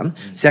tiden.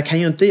 Så jag kan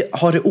ju inte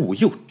ha det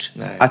ogjort.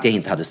 Nej. Att jag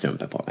inte hade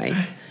strumpor på mig.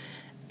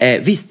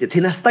 Visst,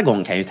 till nästa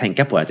gång kan jag ju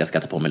tänka på att jag ska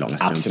ta på mig långa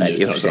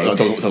strumpor.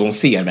 Absolut, så att de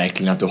ser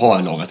verkligen att du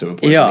har långa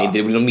strumpor. Ja. Så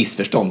det blir något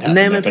missförstånd här.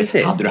 Nej, men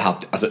precis. Hade du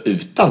haft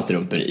utan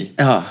strumpor i,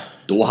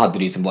 då hade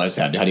det liksom varit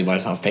så här, det hade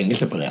varit så här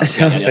fängelse på det.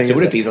 Jag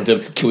tror det finns en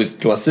typ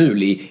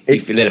klausul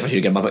i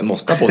Filadelfia man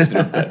måste ha på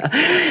strumpor.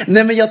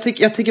 Nej, men jag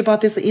tycker bara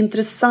att det är så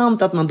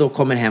intressant att man då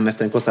kommer hem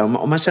efter en konsert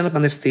och man känner att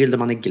man är fylld och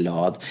man är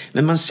glad.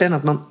 Men man känner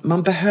att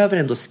man behöver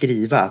ändå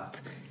skriva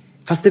att,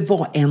 fast det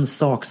var en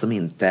sak som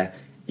inte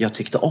jag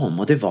tyckte om,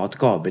 och det var att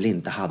Gabriel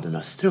inte hade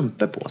några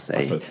strumpor på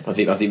sig.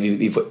 Alltså,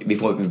 vi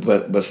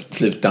får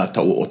sluta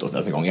ta åt oss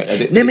nästa gång.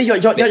 Nej, men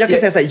jag kan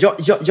säga så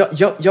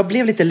här, jag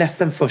blev lite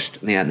ledsen först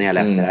när jag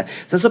läste det här.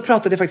 Sen så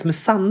pratade jag faktiskt med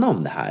Sanna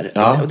om det här.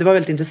 Och det var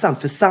väldigt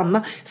intressant, för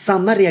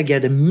Sanna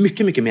reagerade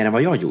mycket, mycket mer än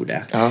vad jag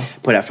gjorde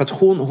på det här. För att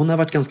hon har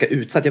varit ganska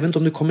utsatt. Jag vet inte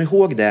om du kommer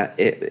ihåg det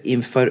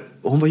inför,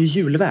 hon var ju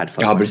julvärd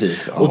för mig.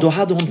 Precis. Och då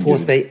hade hon på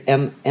sig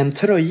en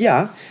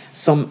tröja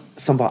som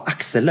var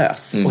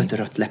axellös och ett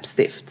rött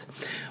läppstift.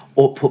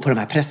 Och på de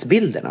här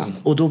pressbilderna.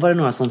 Och då var det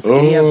några som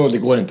skrev det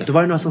går inte. Då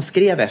var det några som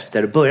skrev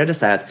efter och började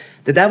så här att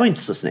det där var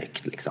inte så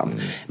snyggt liksom.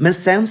 Men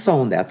sen sa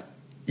hon det att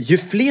ju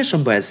fler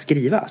som började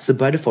skriva så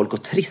började folk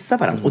att trissa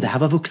varandra. Och det här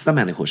var vuxna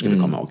människor, ska vi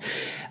komma ihåg.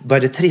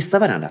 Började trissa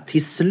varandra.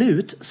 Till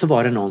slut så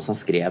var det någon som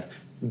skrev: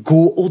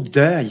 gå och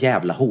dö,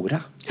 jävla hora.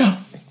 Ja.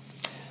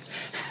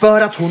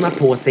 För att hon har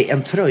på sig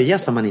en tröja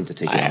som man inte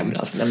tycker om.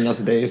 Men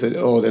alltså det är så,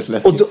 det är så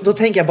läskigt. Och då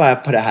tänker jag bara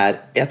på det här.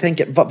 Jag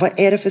tänker, vad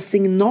är det för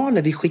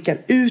signaler vi skickar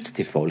ut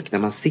till folk när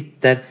man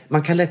sitter?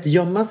 Man kan lätt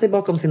gömma sig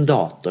bakom sin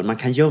dator. Man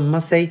kan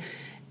gömma sig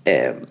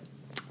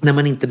när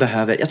man inte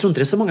behöver. Jag tror inte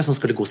det är så många som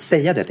skulle gå och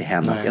säga det till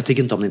henne. Jag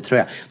tycker inte om din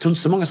tröja. Jag tror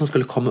inte så många som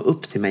skulle komma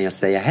upp till mig och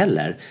säga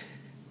heller: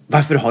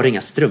 varför har du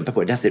inga strumpor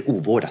på dig? Det ser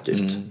ovårdat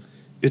ut.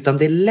 Utan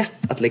det är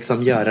lätt att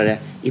liksom göra det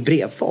i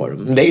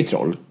brevform. Det är ju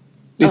troll.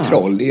 Det är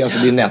troll, det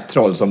är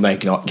nättroll som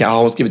verkligen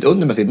har skrivit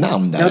under med sitt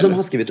namn där. Ja, de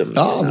har skrivit under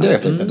med sitt namn. Ja, det är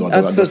fint ändå.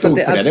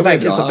 Det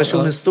verkligen som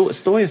personen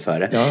står ju för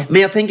det. Ja.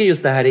 Men jag tänker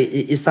just det här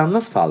i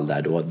Sannas fall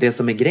där då. Det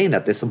som är grejen är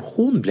att det som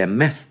hon blev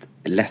mest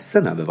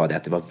ledsen över var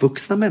att det var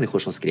vuxna människor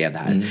som skrev det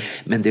här.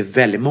 Men det är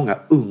väldigt många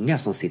unga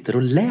som sitter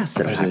och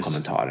läser de här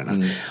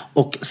kommentarerna.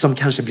 Och som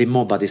kanske blir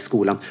mobbade i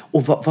skolan.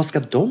 Och vad ska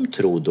de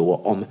tro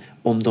då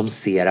om de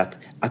ser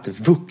att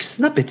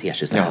vuxna beter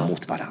sig så här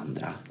mot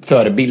varandra?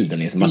 Förebilden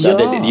liksom, att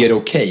det är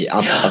okej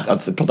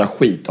att prata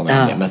skit om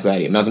henne med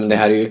Sverige. Men alltså, det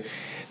här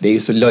är ju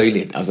så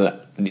löjligt. Alltså,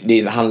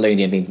 det handlar ju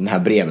egentligen inte om det här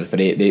brevet, för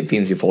det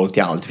finns ju folk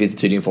till allt. Det finns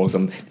tydligen folk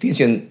det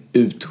finns ju en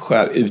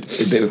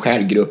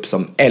utskärd grupp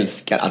som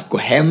älskar att gå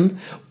hem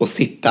och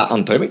sitta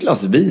antagligen med ett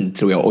glas vin,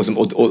 tror jag,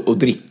 och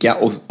dricka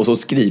och så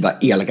skriva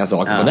elaka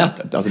saker på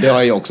nätet. Alltså det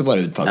har jag också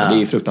varit utfall. Det är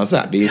ju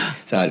fruktansvärt. Det är ju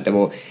så här,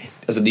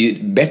 alltså det är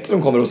ju bättre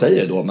de kommer och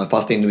säger det då, men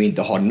fast det nu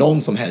inte har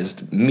någon som helst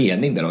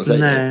mening där de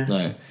säger.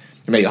 Nej.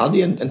 Men jag hade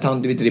ju en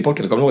tant i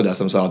Portugal, kommer du ihåg det,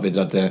 som sa att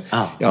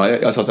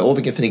jag sa så,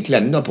 vilken fin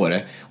klänning du har på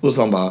det. Och då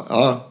sa hon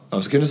bara,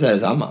 jag skulle säga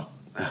detsamma.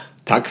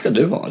 Tack ska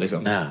du ha,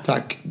 liksom.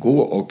 Tack, gå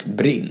och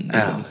brinn,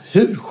 liksom.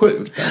 Hur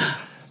sjukt?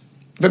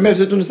 Men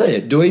som du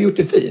säger, du har gjort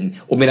det fin.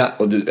 Och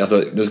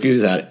du skulle ju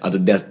säga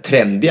att det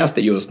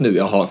trendigaste just nu,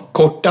 jag har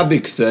korta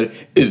byxor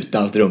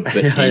utan strumpor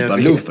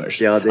i loafers.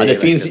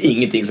 Det finns ju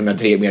ingenting som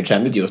är mer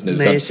trendigt just nu.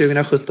 Nej,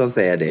 2017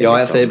 säger det. Ja,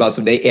 jag säger bara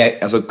så, det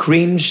är alltså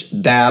cringe,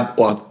 dab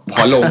och att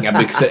ha långa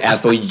byxor är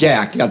så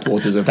jäkla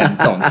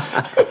 2015.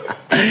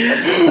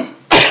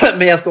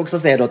 Men jag ska också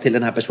säga då, till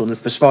den här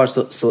personens försvar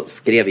så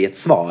skrev vi ett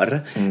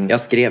svar.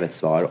 Jag skrev ett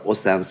svar och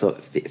sen så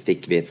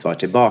fick vi ett svar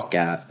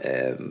tillbaka,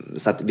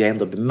 så att vi har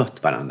ändå bemött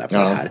varandra på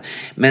det här.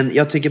 Men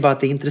jag tycker bara att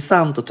det är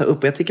intressant att ta upp,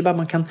 och jag tycker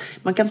bara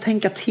man kan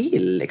tänka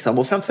till liksom.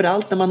 Och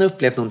framförallt när man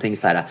upplevt någonting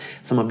så här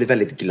som man blir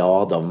väldigt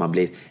glad av,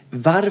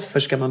 varför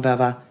ska man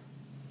behöva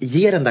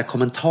ge den där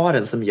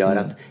kommentaren som gör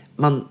att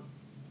man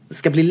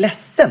ska bli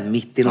ledsen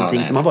mitt i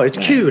någonting som har varit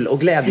kul och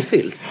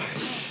glädjefyllt?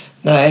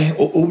 Nej,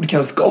 och ord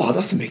kan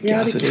skada så mycket. Ja,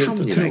 det alltså, kan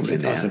det är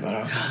otroligt. Alltså,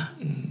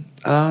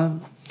 bara.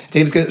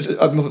 Vi ska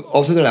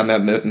avsluta det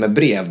här med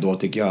brev då,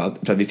 tycker jag.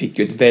 För vi fick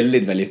ju ett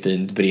väldigt, väldigt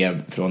fint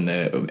brev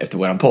efter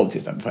våran podd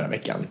förra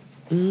veckan.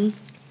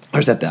 Har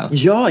du sett det?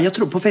 Ja, jag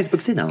tror på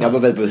Facebook-sidan. Ja,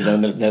 på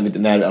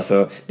Facebook-sidan.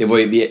 Alltså,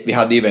 vi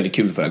hade ju väldigt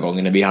kul förra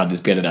gången när vi hade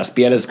spelat det där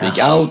spelet,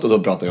 Speak Out, och så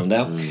pratade vi om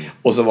det.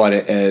 Och så var det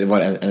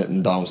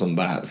en dam som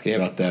bara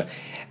skrev att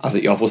alltså,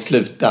 jag får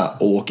sluta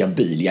åka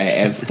bil. Jag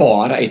är en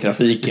fara i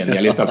trafiken när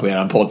jag lyssnar på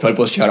er podd. För jag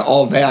på att köra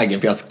av vägen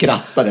för jag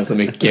skrattade så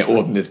mycket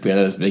åt när ni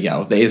spelade Speak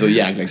Out. Det är så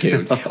jäkla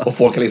kul. Och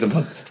folk kan liksom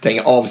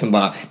stänga av som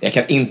bara, jag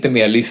kan inte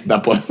mer lyssna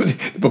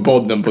på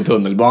podden på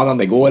tunnelbanan.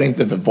 Det går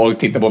inte, för folk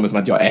tittar på mig som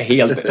att jag är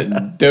helt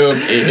dum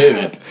i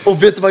huvudet.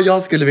 Och vet du vad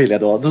jag skulle vilja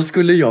då? Då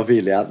skulle jag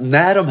vilja,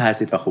 när de här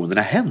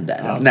situationerna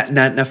händer,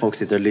 när folk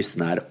sitter och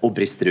lyssnar och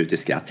brister ut i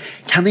skratt,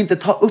 kan ni inte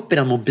ta upp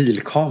er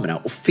mobilkamera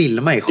och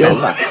filma er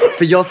själva?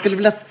 För jag skulle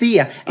vilja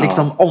se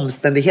liksom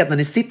omständighet när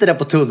ni sitter där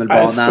på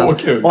tunnelbanan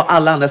och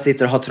alla andra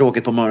sitter och har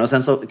tråkigt på morgonen, och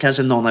sen så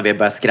kanske någon av er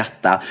börjar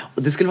skratta,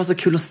 och det skulle vara så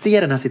kul att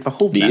se den här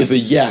situationen. Det är så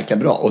jäkla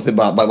bra. Och så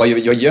bara vad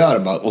jag gör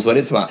bara, och så är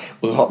det så bara,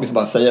 och så har vi så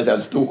bara säga så här,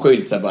 stor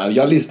skylt så här, bara,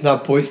 jag lyssnar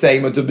på I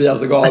säng med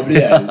Tobias och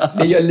Gabriel.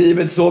 Det gör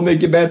livet så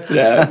mycket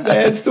bättre. Det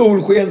är ett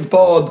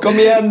solskenspodd. Kom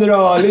igen nu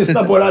då,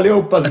 lyssna på det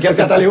allihopa, så kan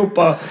skratta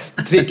allihopa.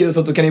 Tricket så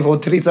att då kan ni få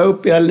trissa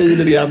upp era liv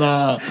lite grann.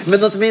 Men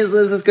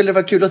åtminstone så skulle det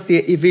vara kul att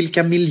se i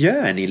vilka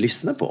miljöer ni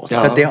lyssnar på oss.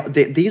 För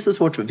det är ju så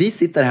svårt. Vi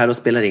sitter här och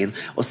spelar in,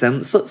 och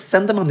sen så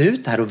sänder man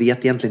ut här och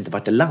vet egentligen inte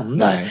vart det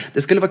landar. Nej.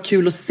 Det skulle vara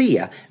kul att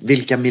se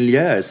vilka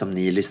miljöer som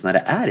ni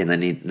lyssnare är i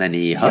när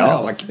ni hör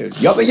oss. Vad kul.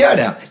 Ja, men gör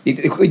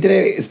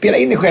det. Spela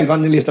in er själva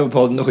när ni lyssnar på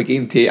podden och skicka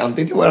in till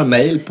antingen till våra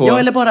mejl på... Ja,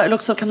 eller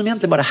också kan de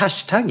egentligen bara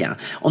hashtagga.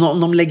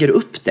 Om de lägger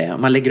upp det,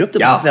 man lägger upp det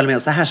på sociala medier,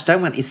 så hashtaggar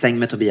man I säng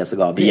med Tobias och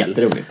Gabriel.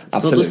 Jätteroligt.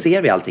 Absolut. Så då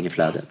ser vi allting i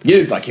flödet.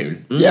 Gud vad kul.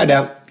 Gör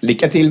det.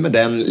 Lycka till med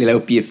den lilla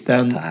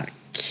uppgiften. Tack.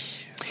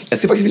 Jag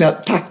skulle faktiskt vilja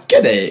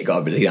tacka dig,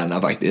 Gabriel,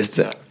 granna faktiskt.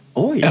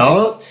 Oj.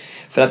 Ja,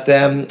 för att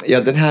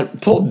den här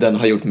podden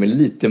har gjort mig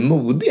lite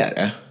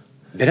modigare.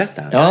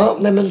 Berätta. Ja,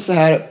 nej men så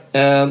här...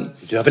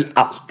 Du har väl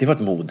alltid varit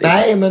modig?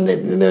 Nej, men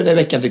nu den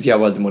veckan tyckte jag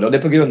var lite modig. Och det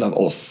är på grund av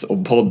oss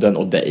och podden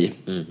och dig.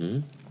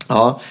 Mm-hmm.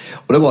 Ja,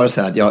 och då var det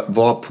så här att jag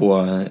var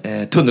på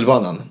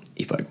tunnelbanan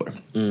i förrgår.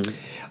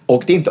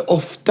 Och det är inte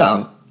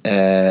ofta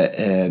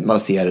man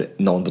ser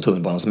någon på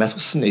tunnelbanan som är så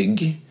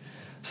snygg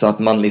så att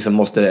man liksom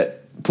måste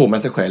påminna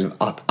sig själv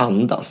att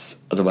andas.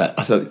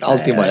 Alltså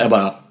allting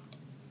bara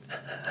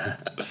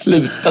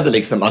slutade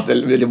liksom att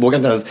jag vågade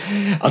inte ens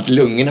att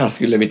lungorna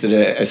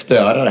skulle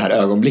störa det här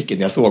ögonblicket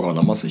när jag såg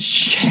honom. Och så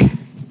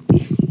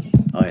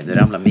oj, nu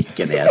ramlar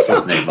micken ner.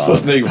 Så snygg var så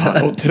snygg var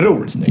han.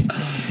 Otroligt snygg.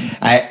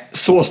 Nej,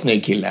 så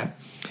snygg kille.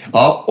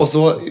 Ja, och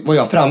så var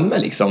jag framme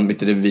liksom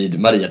vid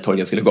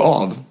Mariatorget, skulle gå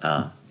av.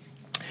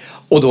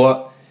 Och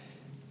då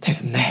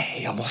tänkte jag,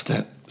 nej,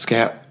 ska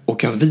jag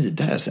åka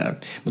vidare så här.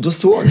 Men då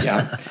såg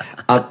jag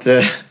att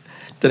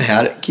den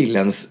här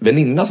killens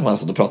väninna som han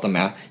stod och pratade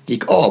med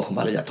gick av på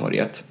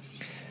Mariatorget.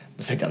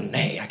 Och så tänkte jag,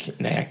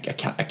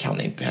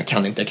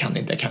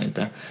 jag kan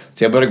inte.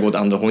 Så jag började gå åt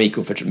andra, hon gick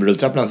upp för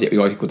rulltrappan och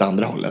jag gick åt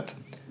andra hållet.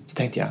 Så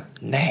tänkte jag,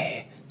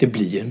 nej, det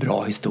blir en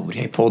bra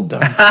historia i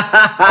podden.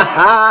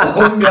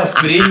 Om jag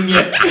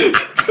springer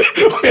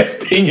Och jag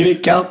springer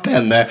ikapp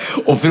henne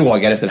och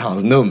frågar efter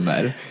hans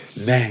nummer.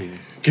 Men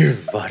gud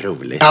vad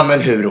roligt. Ja,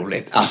 men hur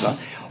roligt? Alltså.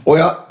 Och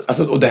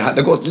det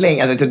har gått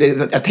länge.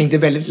 Jag tänkte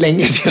väldigt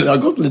länge sedan. Det har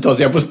gått lite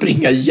så jag får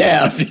springa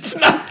jävligt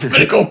snabbt för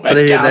det kommer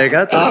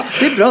ikapp. Ja.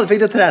 Det är bra, du fick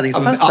det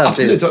träningspass. Ja,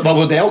 absolut, vad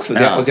var det också?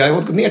 Så jag har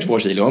gått ner 2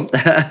 kilo.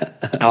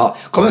 Ja,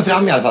 kommer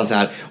fram i alla fall så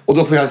här. Och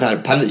då får jag så här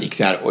panik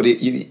så här. Och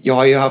jag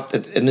har ju haft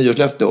ett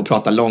nyårslöfte att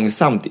prata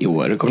långsamt i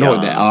år. Kommer du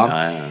ihåg det?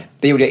 Ja.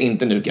 Det gjorde jag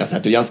inte nu.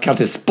 Jag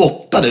kanske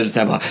spottade ut så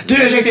här bara. Du,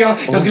 ursäkta, jag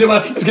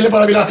skulle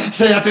bara vilja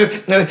säga att du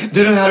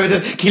den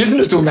här killen som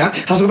du stod med,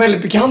 han såg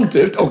väldigt bekant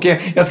ut. Och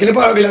jag skulle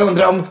bara vilja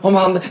undra om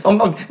han,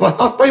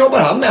 vad jobbar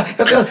han med?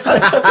 Jag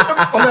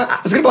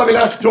skulle bara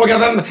vilja fråga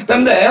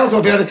vem det är och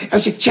så. För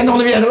jag känner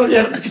honom igen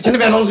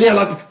så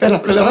jävla väl.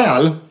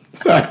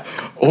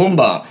 Och hon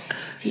bara,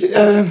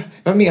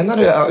 vad menar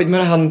du?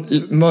 Men han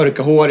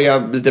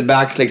mörkhåriga, lite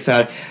backslick så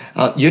här.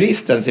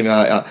 Juristen som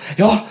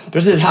ja,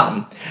 precis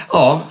han.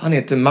 Ja, han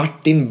heter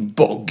Martin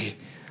Bogg.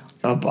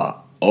 Jag bara,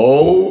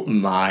 oh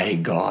my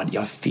god,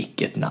 jag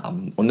fick ett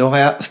namn. Och nu har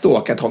jag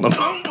stalkat honom på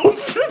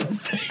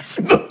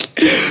Facebook.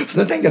 Så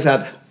nu tänkte jag så här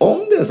att om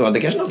det är så att det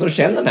kanske är någon som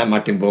känner den här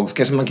Martin Bogg, så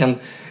kanske man kan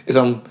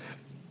liksom,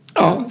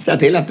 säga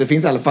till att det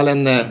finns i alla fall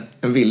en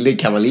villig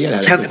kavaljer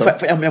här.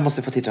 Jag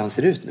måste få titta hur han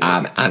ser ut nu.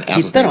 Ja, han är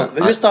Hittar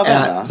någon? Hur stavar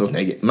han då? Så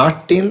snygg.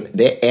 Martin,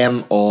 det är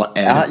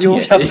M-A-R-T. Ja, jo,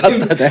 jag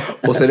fattar det.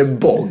 Och så är det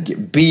Bogg,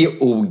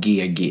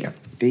 B-O-G-G.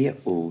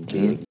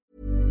 B-O-G.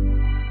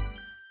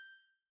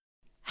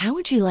 How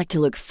would you like to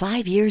look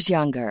 5 years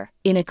younger?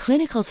 In a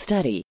clinical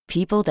study,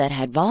 people that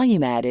had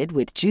volume added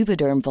with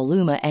Juvederm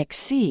Voluma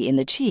XC in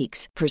the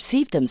cheeks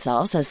perceived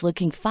themselves as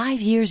looking 5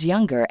 years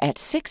younger at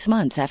 6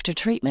 months after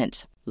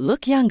treatment.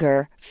 Look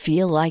younger,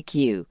 feel like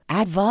you.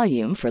 Add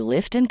volume for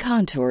lift and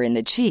contour in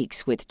the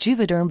cheeks with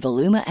Juvederm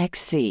Voluma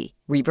XC.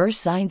 Reverse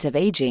signs of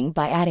aging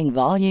by adding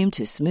volume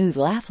to smooth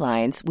laugh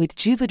lines with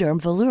Juvederm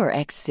Volure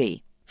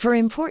XC. For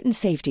important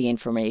safety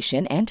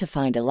information and to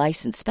find a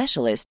licensed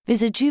specialist,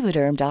 visit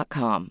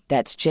Juvederm.com.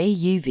 That's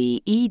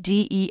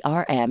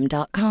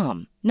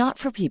JUVEDERM.com. Not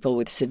for people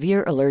with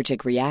severe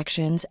allergic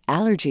reactions,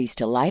 allergies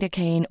to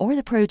lidocaine, or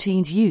the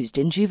proteins used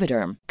in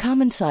Juvederm.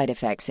 Common side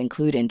effects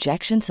include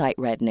injection site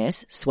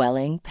redness,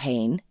 swelling,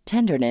 pain,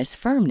 tenderness,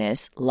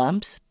 firmness,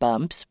 lumps,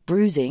 bumps,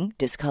 bruising,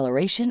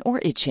 discoloration,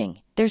 or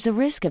itching. There's a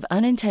risk of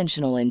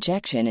unintentional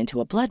injection into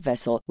a blood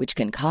vessel, which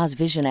can cause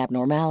vision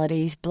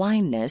abnormalities,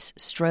 blindness,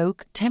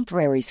 stroke,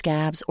 temporary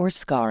scabs, or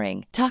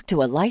scarring. Talk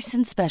to a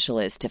licensed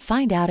specialist to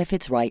find out if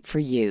it's right for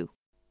you.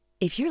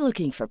 If you're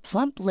looking for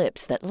plump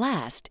lips that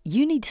last,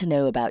 you need to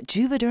know about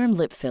Juvederm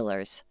lip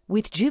fillers.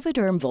 With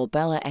Juvederm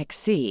Volbella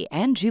XC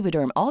and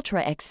Juvederm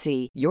Ultra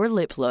XC, your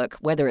lip look,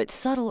 whether it's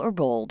subtle or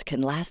bold, can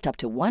last up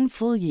to 1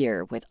 full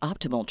year with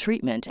optimal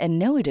treatment and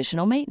no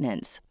additional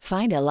maintenance.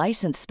 Find a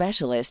licensed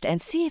specialist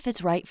and see if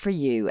it's right for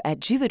you at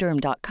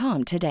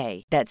Juvederm.com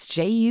today. That's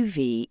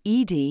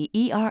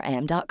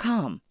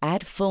JUVEDERM.com.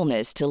 Add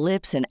fullness to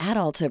lips in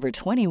adults over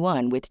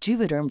 21 with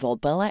Juvederm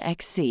Volbella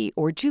XC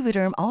or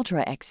Juvederm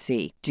Ultra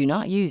XC. Do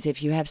not use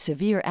if you have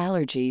severe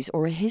allergies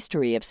or a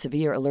history of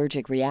severe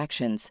allergic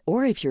reactions,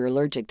 or if you're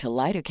allergic to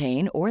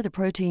lidocaine or the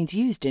proteins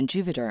used in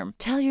Juvederm.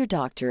 Tell your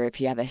doctor if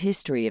you have a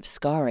history of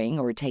scarring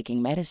or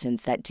taking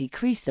medicines that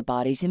decrease the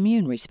body's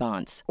immune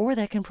response or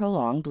that can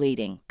prolong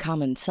bleeding.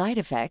 Common side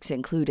effects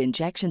include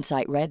injection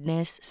site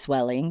redness,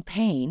 swelling,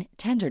 pain,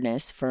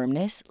 tenderness,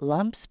 firmness,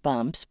 lumps,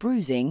 bumps,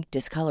 bruising,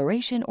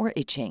 discoloration, or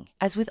itching.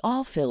 As with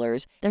all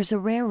fillers, there's a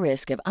rare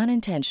risk of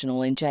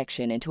unintentional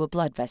injection into a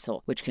blood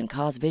vessel, which can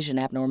cause vision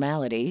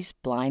abnormalities,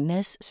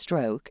 blindness,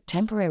 stroke,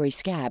 temporary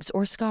scabs,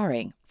 or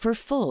scarring. For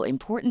full,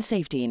 important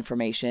safety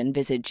information,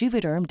 visit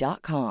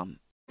Juvederm.com.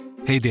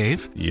 Hey,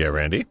 Dave. Yeah,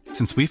 Randy.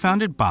 Since we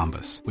founded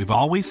Bombas, we've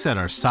always said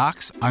our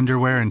socks,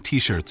 underwear, and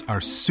T-shirts are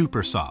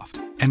super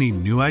soft. Any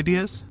new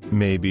ideas?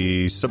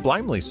 Maybe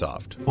sublimely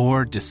soft.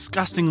 Or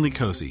disgustingly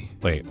cozy.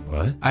 Wait,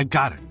 what? I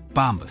got it.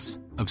 Bombas.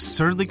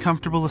 Absurdly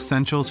comfortable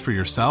essentials for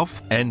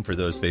yourself and for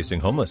those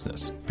facing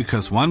homelessness.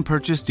 Because one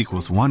purchased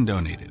equals one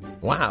donated.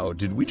 Wow,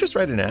 did we just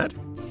write an ad?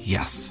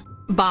 Yes.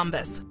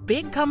 Bombas.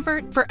 Big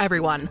comfort for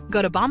everyone.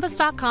 Go to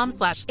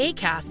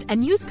bombas.com/ACAST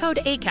and use code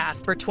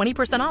ACAST for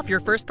 20% off your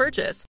first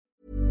purchase.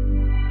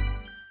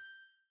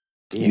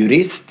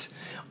 Jurist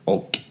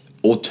och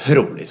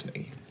otroligt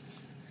snygg.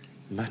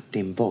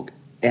 Martin Bogg.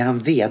 Är han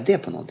vd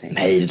på någonting?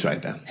 Nej, det tror jag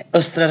inte.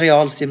 Östra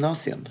Reals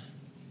gymnasium.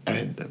 Jag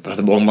vet inte. Fast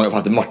det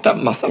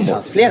massa Det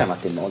fanns flera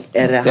Martin Bogg.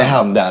 Är det han? Det är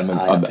han där. Men,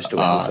 jag förstår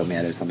inte så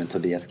mer som en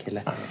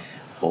Tobias-kille.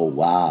 Oh,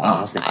 wow.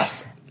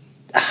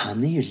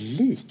 Han är ju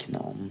lik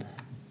någon.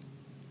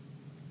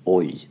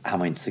 Oj, han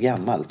var inte så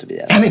gammal,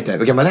 Tobias. Han inte?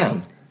 Hur gammal är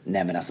han?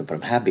 Nej, men alltså på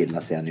de här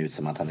bilderna ser han ut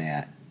som att han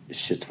är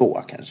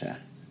 22 kanske.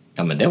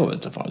 Ja, men det var väl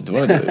inte så farligt.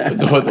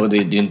 Det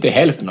är ju inte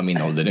hälften av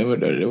min ålder.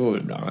 Det var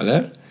väl bra,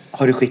 eller?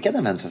 Har du skickat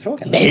en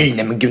vänförfrågan?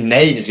 Nej, men gud,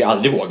 nej, det ska jag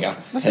aldrig våga.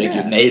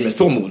 Herregud, nej, men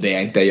så modig är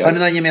jag inte. Har du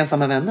några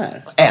gemensamma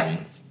vänner? En.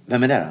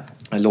 Vem är det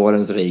då?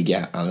 Lawrence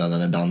Rige, han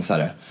är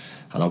dansare.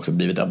 Han har också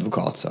blivit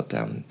advokat. Så att,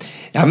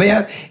 ja, men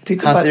jag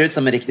tyckte Han bara, ser ut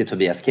som en riktig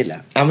Tobias-kille.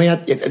 ja, men jag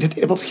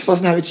var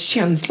sån här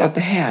känsla att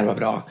det här var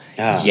bra.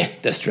 Ja.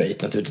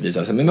 Jättestraight naturligtvis.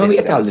 Alltså. Men man Det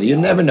vet är aldrig.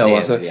 You never know. det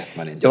Alltså, vet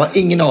man inte. jag har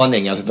ingen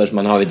aning alltså, förrän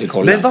man har lite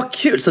koll. Men vad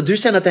kul, så du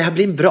känner att det här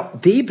blir en bra...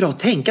 Det är bra att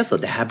tänka så.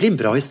 Det här blir en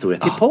bra historia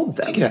till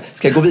podden. Tycker det.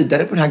 Ska jag gå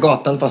vidare på den här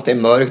gatan fast det är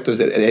mörkt och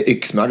det är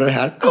yxmördare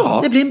här? Ja.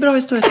 Det blir en bra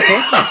historia till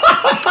podden.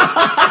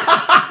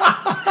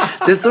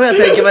 Det är så jag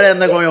tänker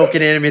varenda gång jag åker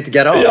ner i mitt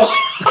garage. Ja.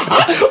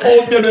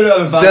 Om jag blir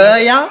överfallen. Dör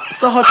jag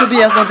så har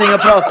Tobias någonting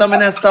att prata om i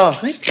nästa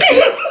avsnitt.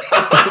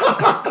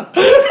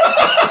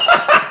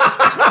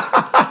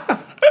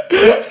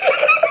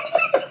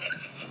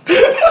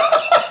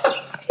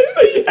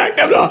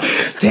 Jäkla bra.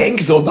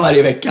 Tänk så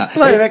varje vecka.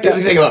 Varje vecka. Jag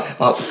ska tänka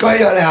bara, ska jag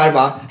göra det här?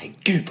 Bara,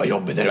 gud vad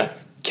jobbigt det är.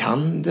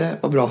 Kan det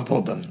vara bra för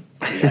podden?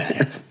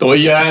 Då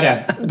gör jag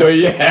det. Då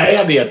gör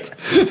jag det.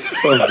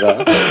 Så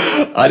bra.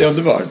 Ja, det är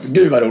underbart.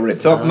 Gud vad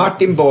roligt. Så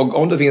Martin Bogg,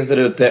 om du finns där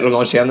ute eller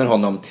någon känner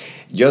honom,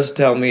 just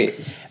tell me.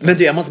 Men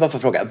du, jag måste bara få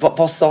fråga.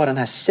 Vad sa den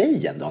här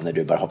tjejen då när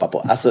du bara hoppade på?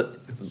 Alltså,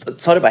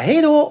 sa du bara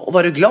hej då och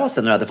var du glad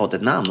sen när du hade fått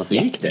ett namn och så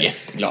gick det?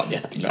 Jätteglad.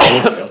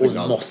 Hon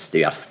måste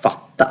ju ha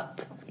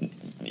fattat.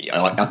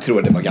 Ja, jag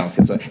tror det var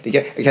ganska så.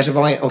 Det kanske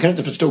var, hon kanske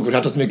inte förstod, för det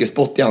hade så mycket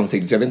spott i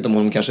ansiktet, så jag vet inte om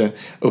hon kanske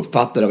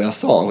uppfattade vad jag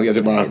sa.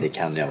 Jag bara, Nej, det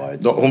kan ju ha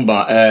varit. Hon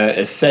bara,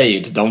 say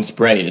it, don't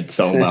spray it.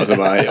 Så alltså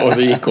bara, och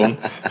så gick hon.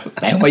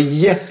 Nej, hon var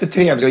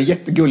jättetrevlig och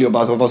jättegullig och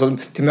bara, så, var så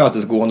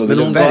tillmötesgående. Men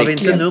hon gav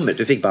inte numret,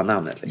 du fick bara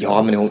namnet. Liksom.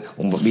 Ja, men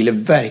hon ville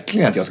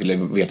verkligen att jag skulle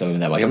veta vem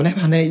det var. Ja, men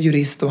han är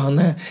jurist och han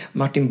är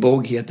Martin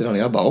Bogg heter han.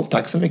 Jag bara,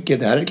 tack så mycket,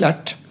 det här är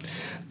klart.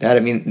 Det här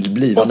är min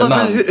blivande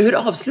man. Hur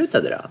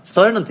avslutade du då?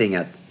 Sa du någonting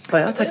att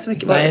ja, tack så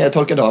mycket. Nej, jag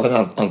torkade av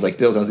en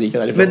ansikte och sen så gick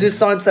jag därifrån. Men du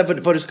sa inte så här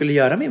vad du skulle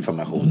göra med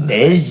information?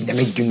 Nej,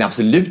 men gud,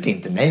 absolut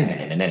inte.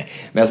 Nej.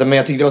 Men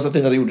jag tyckte det var så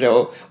fint att du gjorde det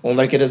och hon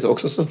verkade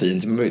också så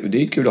fint. Det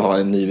är ju kul att ha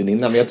en ny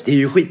väninna. Men det är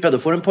ju skitbra, då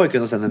får en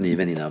pojkvän och sen en ny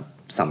väninna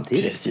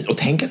samtidigt. Precis, och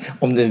tänk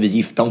om vi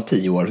gifta om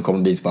 10 år så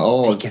kommer vi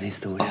bara, vilken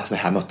historia. Så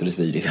här möttes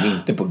vi liksom,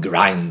 inte på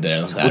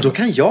Grindr och sådär. Och då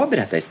kan jag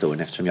berätta historien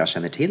eftersom jag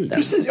känner till den.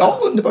 Precis, ja,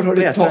 underbart. Har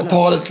du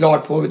talet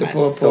klart på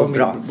så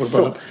bra.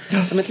 Så,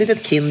 som ett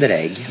litet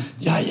kinderägg.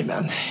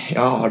 Jajamän,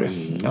 jag har det.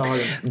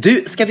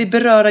 Du, ska vi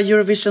beröra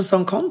Eurovision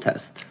Song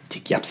Contest?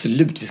 Tycker jag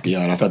absolut vi ska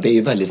göra, för att det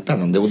är väldigt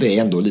spännande och det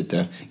är ändå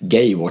lite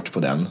gay-watch på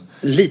den.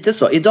 Lite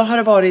så. Idag har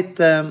det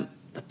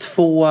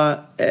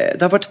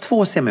varit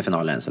två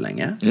semifinaler än så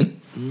länge.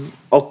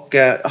 Och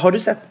har du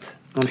sett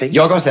någonting?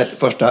 Jag har sett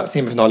första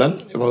semifinalen.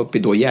 Jag var uppe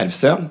i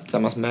Järvsö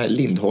tillsammans med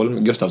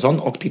Lindholm Gustafsson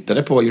och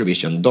tittade på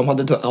Eurovision. De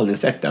hade aldrig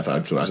sett det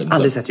förr, tror jag.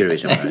 Aldrig sett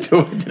Eurovision förr. Jag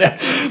tror inte det.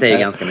 Säger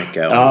ganska mycket.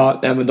 Ja,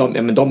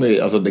 men de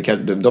är, alltså,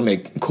 de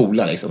är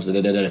coola liksom, så det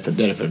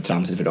är för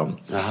tramsigt för dem.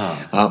 Aha.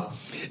 Ja,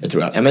 jag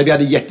tror jag. Ja, men vi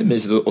hade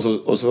jättemysigt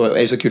och så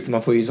är det så kul för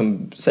man får ju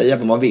som säga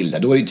vad man vill där.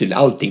 Då är ju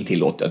tydligen allting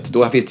tillåtet.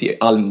 Då finns det ju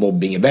all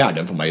mobbing i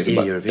världen får man ju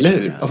bara, eller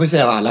hur? Man får ju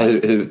säga alla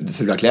hur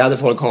fula kläder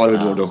folk har och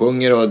hur de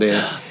sjunger och det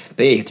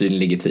är tydligen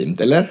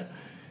legitimt, eller?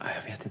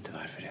 Jag vet inte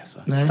varför det är så.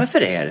 Nej.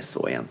 Varför är det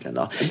så egentligen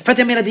då? För att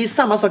jag menar, det är ju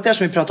samma sak där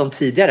som vi pratade om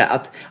tidigare.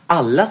 Att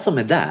alla som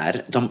är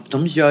där,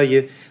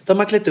 de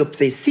har klätt upp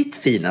sig i sitt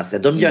finaste.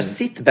 De gör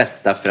sitt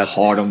bästa för att...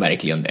 Har de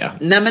verkligen det?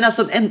 Nej, men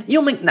alltså...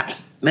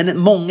 Men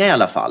många i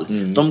alla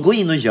fall. De går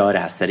in och gör det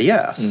här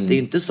seriöst. Det är ju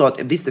inte så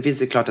att... Visst, det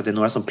finns ju klart att det är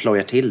några som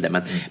plojar till det.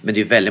 Men det är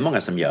ju väldigt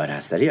många som gör det här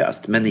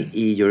seriöst. Men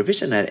i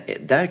Eurovision,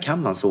 där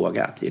kan man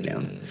såga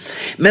tydligen.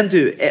 Men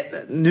du,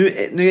 nu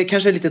är det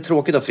kanske lite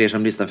tråkigt då för er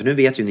som lyssnar. För nu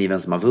vet ju ni vem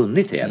som har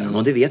vunnit redan.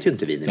 Och det vet ju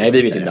inte vi. Nej,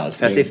 det vet inte alls.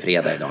 För att det är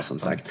fredag idag som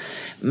sagt.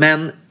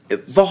 Men...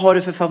 Vad har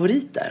du för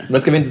favoriter?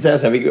 Men ska vi inte säga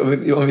så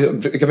här,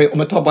 om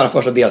vi tar bara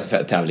första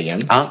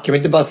deltävlingen, kan vi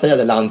inte bara säga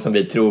det land som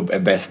vi tror är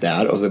bäst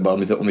där och så bara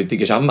om vi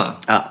tycker samma?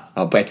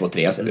 Ja, på 1, 2,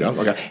 3 så blir det.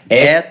 Okay.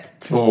 1,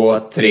 2,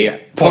 3,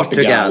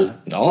 Portugal.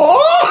 Ja.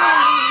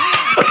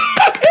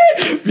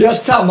 Vi har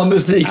samma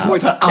musik som har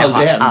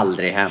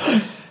aldrig hänt.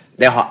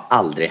 Det har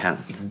aldrig hänt.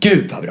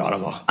 Gud vad bra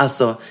de var.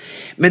 Alltså,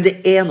 men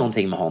det är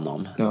någonting med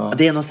honom. Ja.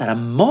 Det är något så här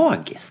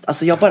magiskt.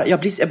 Alltså jag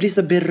blir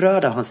så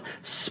berörd av hans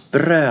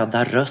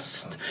spröda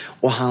röst.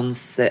 Och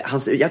hans,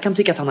 jag kan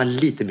tycka att han har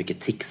lite mycket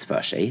tics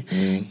för sig.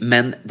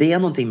 Men det är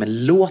någonting med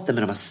låten,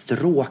 med de här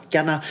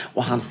stråkarna.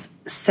 Och hans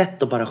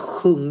sätt att bara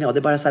sjunga. Och det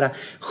är bara så här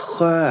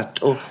skört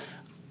och...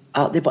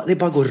 Ja, det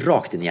bara går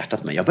rakt in i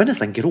hjärtat med. Jag börjar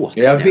nästan gråta.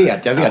 Jag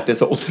vet. Det är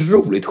så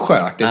otroligt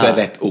skört. Det är så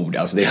rätt ord.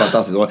 Alltså, det är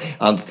fantastiskt. Och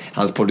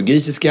hans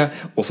portugisiska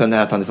och sen det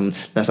här att han är som,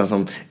 nästan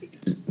som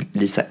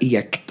Lisa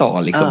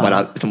Ekdahl. Liksom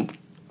bara liksom,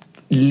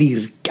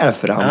 lirkar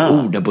fram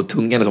orden på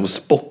tungan och som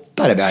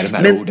spottar över de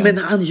här orden. Men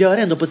han gör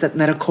ändå på ett sätt,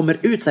 när det kommer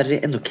ut så är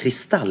det ändå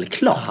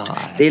kristallklart.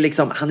 Det är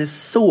liksom, han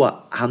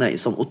har en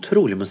sån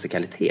otrolig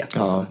musikalitet.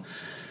 Alltså.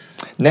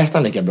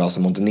 Nästan lika bra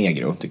som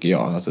Montenegro tycker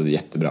jag. Alltså det är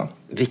jättebra.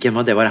 Vilken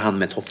var det? Var det han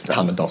med tofsen?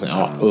 Han med tofsen,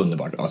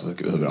 underbart. Alltså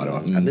så bra det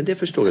var. Ja, men det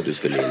förstod att du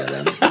skulle gilla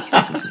den.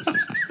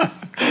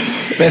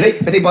 Men jag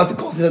tänker bara att det är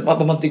konstigt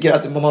vad man tycker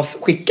att vad man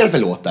skickar för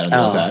låtar.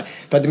 Så här.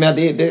 För att,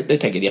 det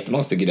tänker jag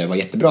jättemånga tycker det var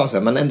jättebra. Så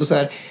här. Men ändå så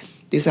här,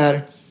 det är så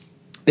här...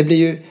 Det blir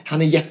ju,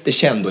 han är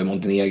jättekänd då i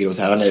Montenegro och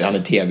så här. Han är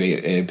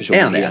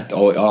tv-personlighet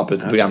och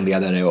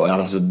programledare och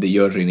alltså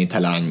juryn i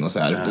Talang och så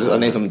här.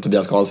 Han är som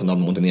Tobias Karlsson av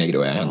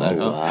Montenegro är han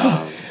där.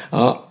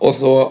 Ja, och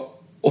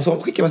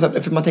så skickar man så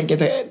här, för man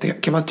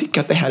tänker, kan man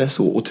tycka att det här är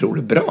så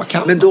otroligt bra?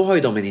 Men då har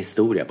ju de en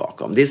historia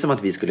bakom. Det är som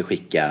att vi skulle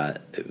skicka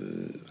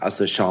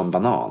alltså Sean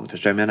Banan,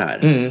 förstår du vad jag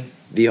menar?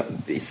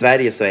 I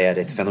Sverige så är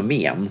det ett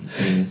fenomen.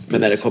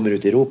 Men när det kommer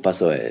ut i Europa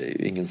så är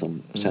det ju ingen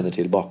som känner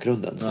till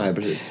bakgrunden. Nej,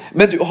 precis.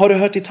 Men har du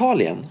hört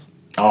Italien?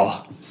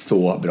 Ja,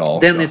 så bra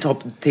också. Den är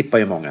tippar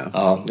ju många.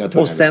 Ja, jag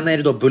tror och sen är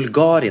det då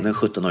Bulgarien, en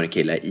 17-årig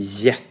kille,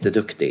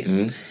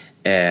 jätteduktig.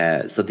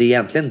 Så det är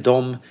egentligen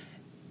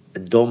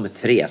de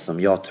tre som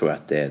jag tror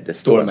att det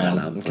står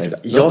mellan. Okay.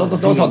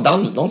 De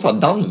sa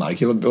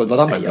Danmark. Var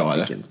Danmark bra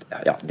eller?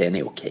 Ja, den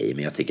är okej,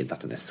 men jag tycker inte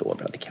att den är så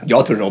bra.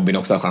 Jag tror Robin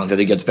också har chans. Jag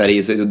tycker att Sverige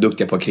är så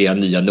duktiga på att kreera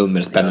nya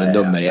nummer, spännande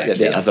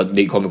nummer.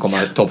 Det kommer komma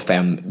topp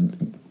 5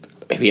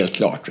 helt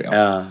klart, tror jag.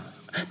 Ja.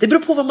 Det beror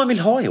på vad man vill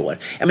ha i år.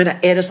 Jag menar,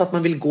 är det så att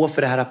man vill gå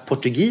för det här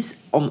portugis,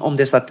 om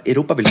det är så att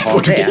Europa vill ha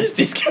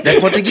portugisiska.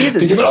 Det portugisiska.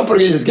 Tycker man om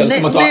portugisiska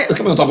så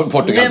kan man ta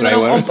Portugal för det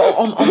år.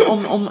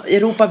 Om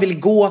Europa vill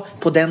gå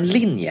på den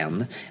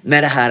linjen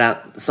med det här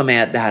som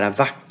är det här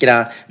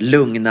vackra,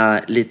 lugna,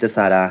 lite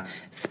så här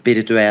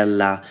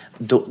spirituella,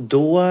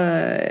 då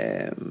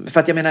för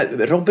att jag menar,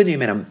 Robin är ju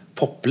mer en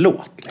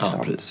poplåt liksom.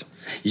 Ja, precis.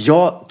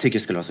 Jag tycker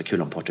det skulle vara så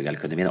kul om Portugal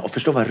kunde vinna. Och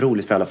förstå vad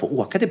roligt för alla att få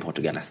åka till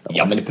Portugal nästa år.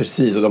 Ja, men det är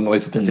precis. Och de har ju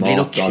så fin det mat. Det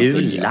blir något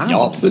kul land.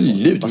 Ja,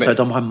 absolut. Och så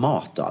de har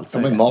mat och allt.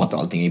 De har mat och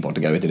allting i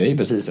Portugal, vet du. Det är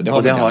precis. Och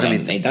det har de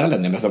inte. Inte alla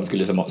länder. Men om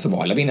skulle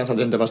Somalia vinna så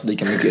hade det inte varit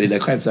lika mycket i det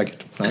själv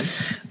säkert. Nej.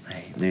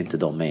 Nu är inte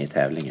de med i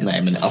tävlingen.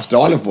 Nej, men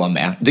Australien får vara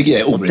med. Det tycker jag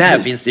är orättvist. Och där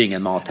finns det ju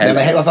ingen mat heller.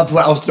 Nej, men varför får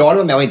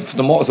Australien med och inte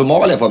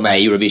Somalia får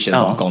med i Eurovision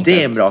Song Contest?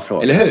 Det är en bra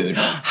fråga. Eller hur?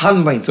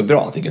 Han var inte så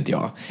bra, tycker inte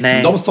jag.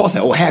 Nej. De sa så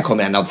här, här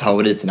kommer en av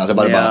favoriterna. Så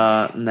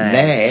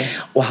nej.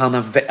 Och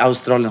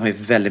Australien har ju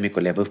väldigt mycket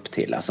att leva upp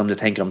till. Alltså om du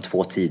tänker de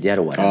 2 tidigare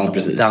åren. Ja,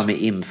 precis. Dami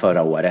Im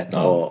förra året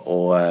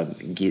och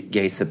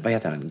vad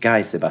heter han?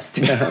 Guy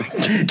Sebastian.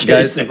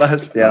 Guy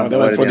Sebastian. Ja, det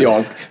var en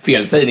freudiansk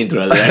felsägning,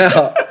 tror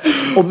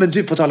jag. Men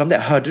du, på tal om det.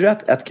 Hörde du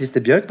att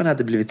Christer Björkman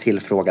hade blivit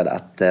tillfrågad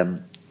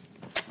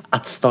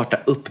att starta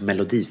upp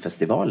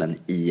Melodifestivalen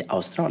i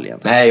Australien?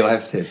 Nej, vad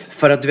häftigt.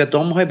 För att du vet,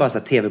 de har ju bara så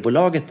att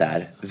tv-bolaget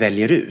där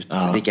väljer ut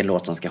vilken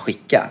låt de ska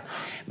skicka.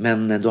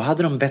 Men då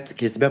hade de bett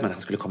Christer Björkman att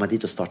han skulle komma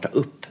dit och starta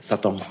upp, så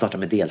att de startar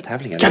med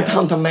deltävlingar. Kan inte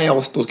han ta med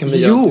oss då? Ska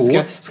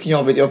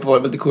jag vara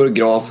lite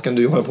koreograf, så kan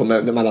du hålla på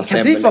med alla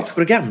stämmor. Kan du vara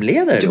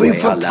programledare då? Det var ju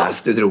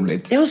fantastiskt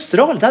roligt. I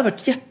Australien, det hade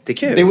varit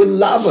jättekul. They would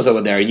love us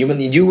over there.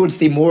 You would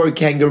see more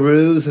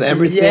kangaroos and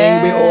everything.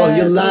 Yes,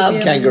 you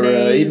love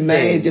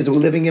kangaroos. Just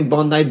living in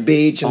Bondi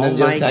Beach and then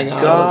just hang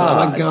out.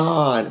 Oh my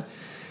God.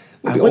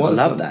 I would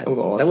love that.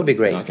 That would be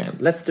great. Okay.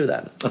 Let's do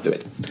that. Let's do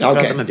it.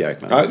 Prata med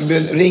Björkman. Ja,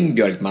 ring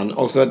Björkman.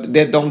 Och så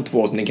det är de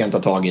 2 som ni kan ta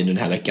tag i den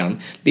här veckan.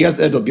 Dels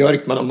är det då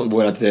Björkman om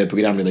vårt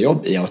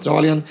programledarjobb i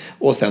Australien.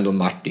 Och sen då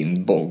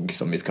Martin Bogg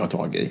som vi ska ha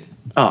tag i.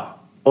 Ja.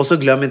 Och så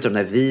glöm inte de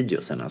där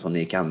videoserna som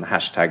ni kan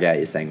hashtagga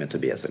i säng med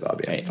Tobias och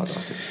Gabriel. Nej,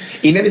 fantastiskt.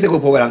 Innan vi ska gå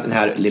på den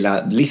här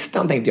lilla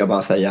listan tänkte jag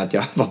bara säga att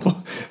jag var på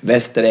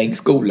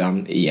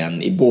Västerängsskolan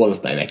igen i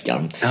Bålsta i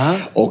veckan.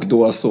 Och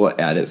då så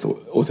är det så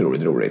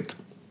otroligt roligt.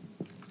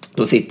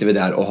 Då sitter vi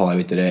där och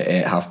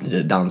har haft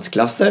lite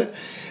dansklasser.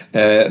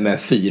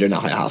 Med 4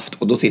 har jag haft.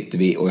 Och då sitter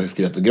vi och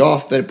skriver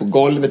autografer på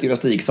golvet i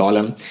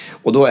gymnastiksalen.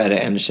 Och då är det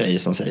en tjej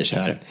som säger så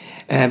här.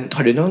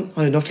 Har du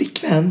någon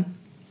flickvän?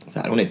 Så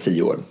här, hon är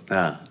 10 år.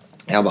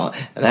 Jag bara,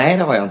 nej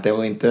det har jag inte.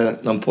 Och inte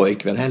någon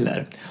pojkvän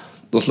heller.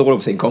 Då slår hon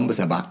upp sin kompis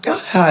och bara, ja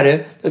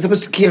hörru, det är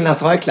som killarna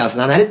sa i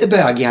klassen. Han är lite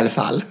bög i alla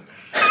fall.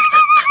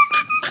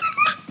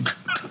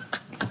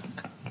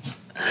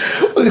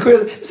 Och det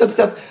är så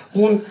att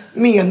hon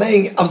menar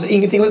alltså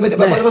ingenting. Det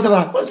var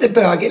bara hon är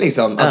bögig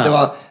liksom.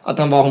 Att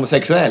han var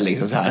homosexuell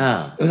liksom så här.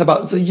 Det var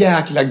bara så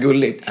jäkla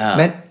gulligt.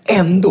 Men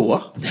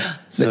ändå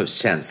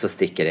så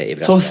sticker det i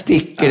bröstet. Så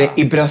sticker det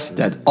i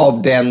bröstet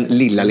av den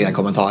lilla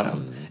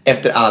kommentaren.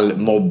 Efter all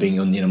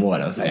mobbing genom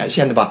åren. Så jag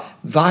kände bara,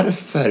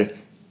 varför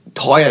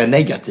tar jag det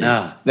negativt?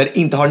 När det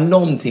inte har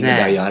någonting med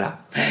det att göra.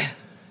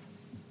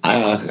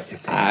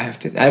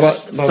 Häftigt.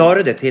 Sa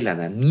du det till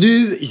henne?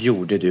 Nu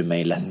gjorde du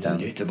mig ledsen.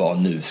 Det är inte bara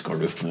nu ska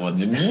du få.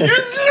 Nej.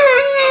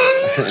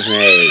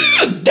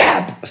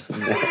 Dab!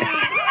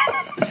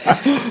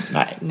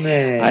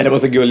 Nej, det var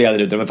så gulliga där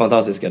ute. De är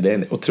fantastiska. Det är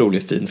en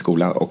otroligt fin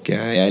skola. Och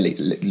jag är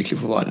lycklig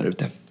för att vara där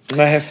ute.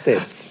 Vad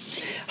häftigt.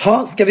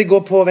 Ska vi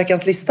gå på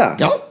veckans lista?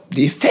 Ja,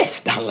 det är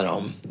fest det handlar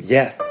om.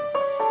 Yes.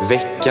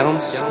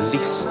 Veckans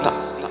lista.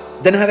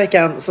 Den här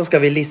veckan så ska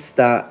vi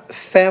lista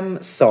 5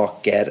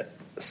 saker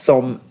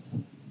som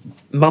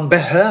man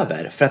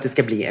behöver för att det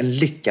ska bli en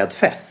lyckad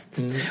fest.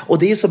 Och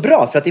det är ju så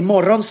bra, för att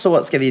imorgon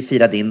så ska vi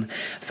fira din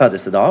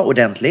födelsedag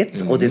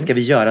ordentligt. Och det ska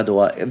vi göra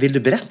då. Vill du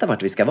berätta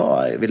vart vi ska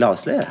vara? Vill du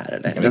avslöja det här?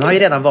 Eller? Den har ju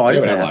redan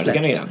varit.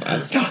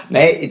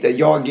 Nej,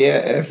 jag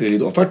fyller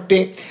då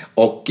 40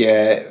 och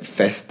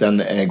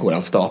festen går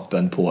av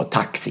stapeln på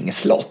Taxinge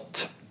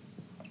slott.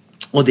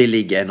 Och det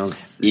ligger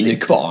någonstans i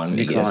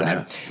Nykvarn.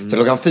 Så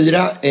klockan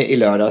 4 i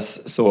lördags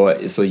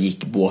så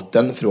gick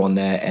båten från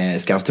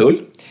Skanstull.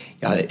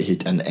 Jag har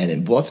hyrt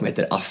en båt som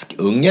heter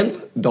Askungen,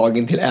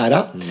 dagen till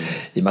ära.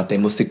 I och med att det är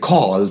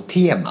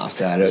musikaltema.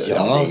 Så här, det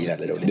är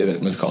väldigt roligt. Det är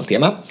ett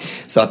musikaltema.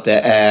 Så att,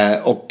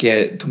 och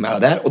tog med alla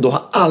där. Och då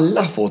har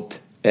alla fått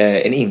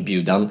en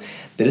inbjudan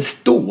där det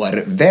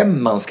står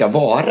vem man ska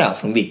vara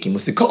från vilken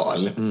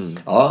musikal.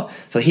 Ja,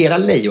 så hela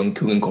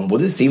Lejonkungen kommer,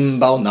 både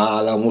Simba och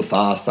Nala och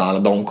Mufasa, alla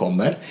de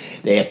kommer.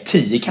 Det är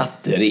 10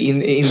 katter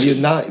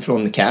inbjudna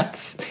från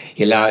Cats.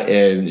 Hela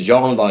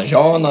Jean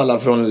Valjean, alla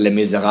från Les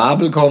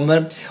Misérables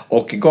kommer.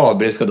 Och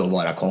Gabriel ska då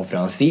vara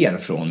konferencier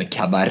från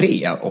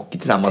Cabaret. Och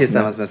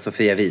tillsammans med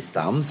Sofia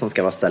Wistam som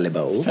ska vara Sally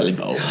Bowles. Sally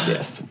Bowles,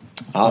 yes.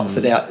 Ja, så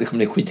det kommer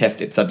bli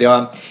skithäftigt. Så att jag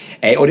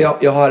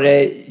har...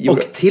 och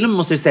till och med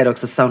måste du säga det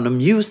också, Sound of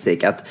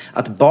Music,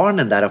 att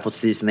barnen där har fått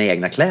sy sina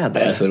egna kläder.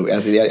 Det är så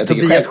roligt. Jag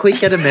Tobias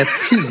skickade med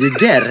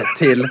tyger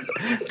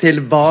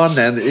till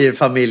barnen i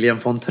familjen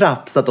von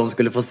Trapp så att de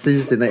skulle få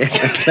sy sina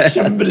egna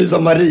kläder. Precis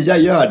som Maria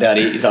gör där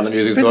i Sound of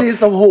Music. Precis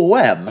som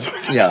H&M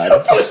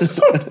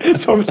gör.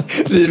 Som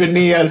river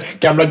ner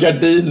gamla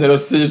gardiner och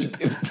syr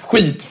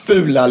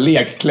skitfula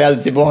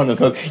lekkläder till barnen.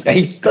 Så jag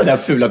hittade det här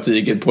fula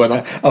tyget på en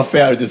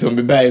affär ute i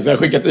Sundbyberg, så jag har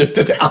skickat ut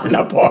det till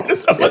alla barnen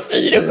som får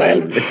sy det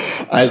själv.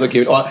 Det är så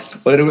kul.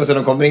 Och det roligaste när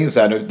de kommer in så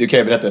här, nu, du kan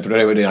ju berätta, för då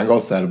har det redan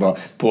gått så här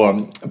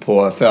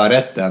på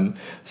förrätten,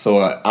 så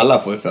alla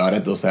får ju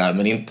förrätt och så här,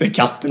 men inte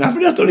katterna, för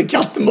där står det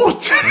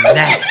kattmat.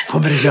 Nej,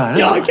 kommer du göra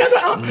så?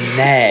 Ja,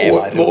 nej.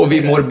 Och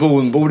vid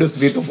morgonbordet så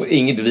vill de få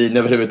inget vin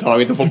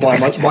överhuvudtaget, de får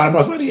bara en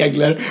massa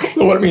regler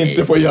som de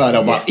inte får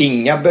göra. Bara,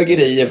 inga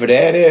bögerier, för det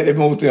är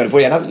emot. Du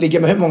får gärna ligga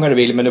med hur många du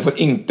vill, men du får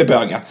inte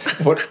böga.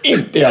 Du får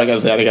inte göra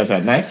det, kan jag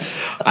säga. Nej,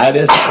 det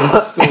är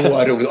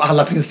så roligt. Och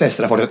alla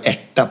prinsessor har fått en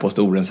ärta på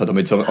stolen, så att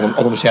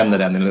de känner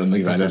den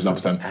under kvällens.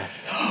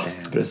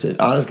 Precis.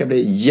 Ja, det ska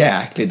bli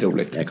jäkligt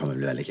roligt. Det kommer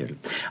bli väldigt kul.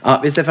 Ja,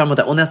 vi ser fram emot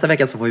det. Och nästa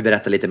vecka så får vi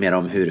berätta lite mer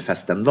om hur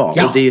festen var.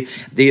 Ja. Och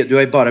du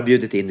har ju bara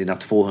bjudit in dina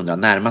 200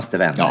 närmaste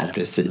vänner. Ja,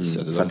 precis.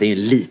 Så det är ju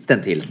en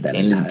liten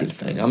tillställning.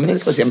 Ja, men det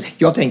får se.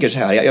 Jag tänker så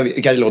här, jag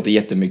kanske låter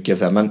jättemycket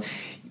så här, men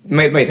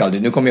man vet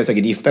aldrig, nu kommer jag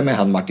säkert gifta med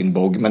han Martin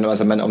Bogg, men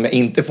om jag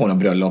inte får något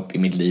bröllop i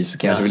mitt liv så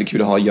kanske det blir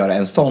kul att göra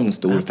en sån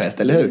stor fest,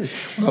 eller hur?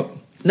 Ja.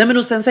 Nej, men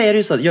och sen säger det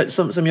ju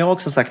så, som jag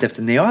också sagt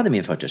efter när jag hade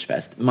min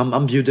 40-årsfest,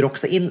 man bjuder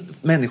också in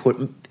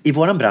människor. I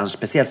våran bransch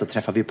speciellt så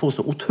träffar vi på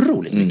så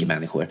otroligt mycket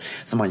människor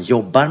som man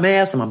jobbar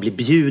med, som man blir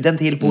bjuden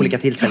till på olika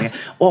tillställningar.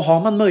 Och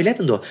har man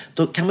möjligheten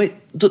då kan man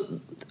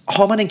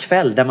har man en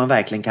kväll där man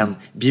verkligen kan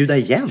bjuda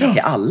igen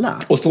till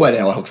alla. Och så är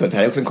det också. Det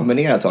här är också en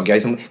kombinerad sak. Jag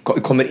liksom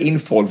kommer in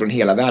folk från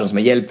hela världen som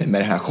har hjälpt mig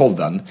med den här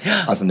showen.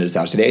 Alltså nu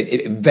så det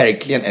är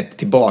verkligen ett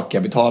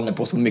tillbakabetalande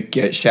på så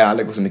mycket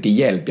kärlek och så mycket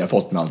hjälp jag har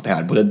fått med allt det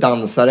här. Både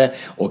dansare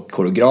och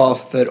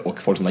koreografer och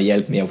folk som har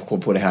hjälpt mig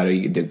att få det här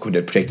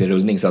projektet i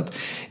rullning. Så att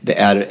det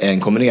är en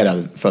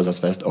kombinerad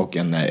födelsedagsfest och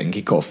en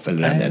kick-off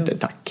eller en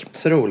tack.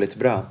 Så roligt,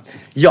 bra.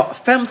 Ja,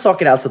 5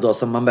 saker alltså då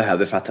som man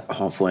behöver för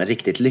att få en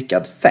riktigt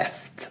lyckad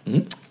fest.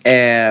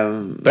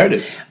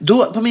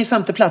 Då, på min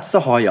 5:e plats så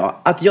har jag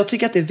att jag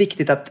tycker att det är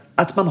viktigt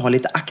att man har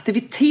lite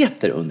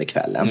aktiviteter under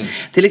kvällen.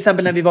 Till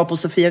exempel när vi var på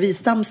Sofia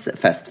Wistams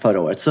fest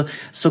förra året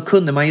så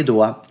kunde man ju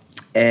då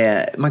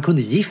man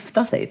kunde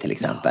gifta sig till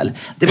exempel.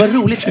 Det var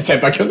roligt.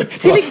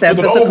 Till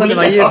exempel så kunde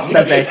man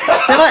gifta sig.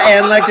 Det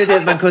var en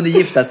aktivitet, man kunde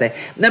gifta sig.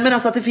 Nej, men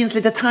alltså att det finns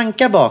lite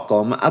tankar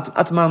bakom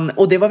att man,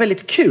 och det var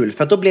väldigt kul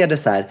för att då blev det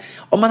så här,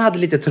 om man hade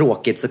lite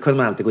tråkigt så kunde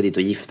man alltid gå dit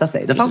och gifta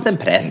sig. Då fanns det en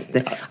präst,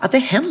 att det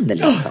händer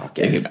lite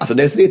saker. Alltså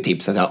det är ett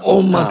tips att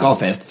om man ska ha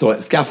fest så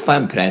skaffa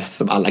en präst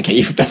som alla kan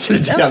gifta sig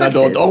lite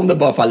grann om det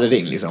bara faller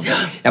in liksom.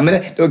 Ja,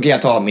 men då kan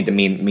jag ta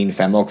min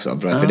 5 också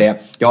för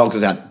det. Jag har också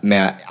så här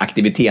med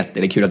aktivitet, det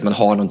är kul att man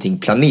har någonting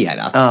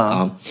planerat.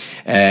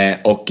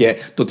 Och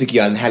då tycker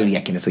jag den här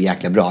leken är så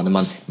jäkla bra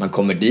när man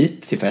kommer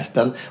dit till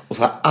festen och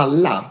så har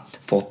alla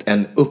fått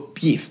en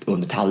uppgift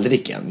under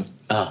tallriken.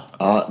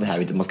 Ja, det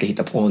här man ska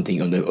hitta på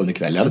någonting under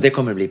kvällen. Så det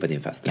kommer bli på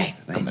din fest? Nej.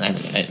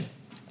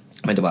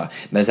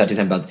 Men så här, till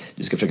exempel att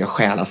du ska försöka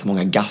stjäla så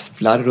många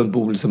gafflar runt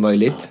bordet som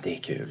möjligt. Ja, det är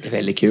kul. Det är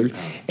väldigt kul.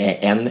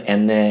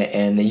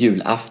 En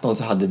julafton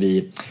så hade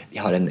vi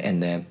har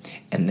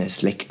en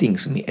släkting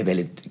som är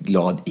väldigt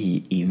glad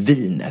i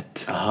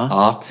vinet.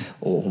 Ja,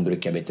 och hon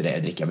brukar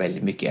dricka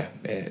väldigt mycket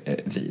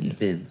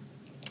vin.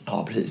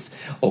 Ja, precis.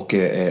 Och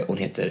hon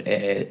heter...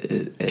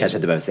 kanske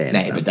inte behöver säga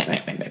nej.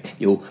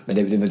 Jo, men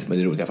det är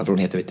roligt. För hon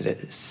heter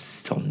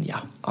Sonja.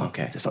 Ja,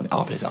 okej. Sonja.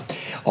 Ja, precis.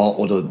 Ja,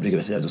 och då brukar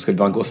vi säga, då skulle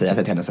man gå och säga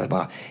till henne så här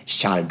bara,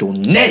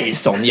 Chardonnay,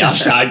 Sonja,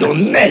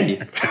 Chardonnay!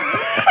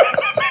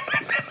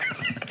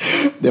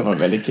 Det var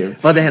väldigt kul.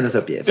 Var det hennes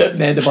uppgift?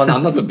 Nej, det var en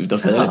annan uppgift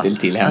att säga det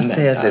till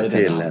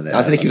henne.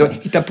 Alltså det är kul att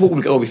hitta på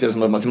olika uppgifter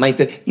som man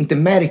inte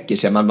märker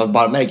sig. Man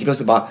bara märker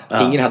plötsligt bara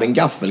ingen hade en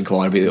gaffel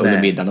kvar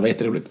under middagen. Det var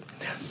jätteroligt.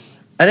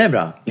 Är det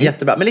bra?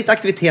 Jättebra. Men lite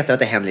aktiviteter, att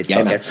det händer lite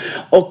Jajamän. saker.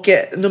 Och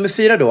nummer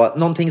 4 då,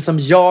 någonting som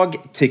jag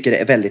tycker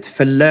är väldigt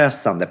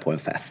förlösande på en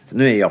fest.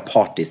 Nu är jag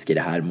partisk i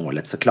det här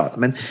målet såklart.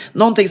 Men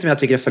någonting som jag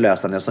tycker är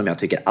förlösande och som jag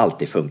tycker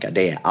alltid funkar,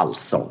 det är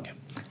allsång.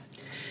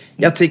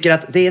 Jag tycker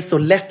att det är så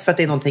lätt för att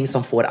det är någonting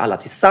som får alla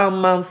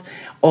tillsammans.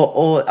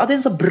 Och det är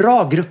en så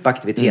bra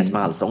gruppaktivitet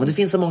med allsång. Och det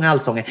finns så många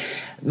allsånger.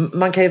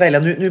 Man kan ju välja,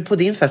 nu på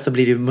din fest så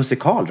blir det ju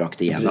musikal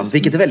rakt igenom. Precis.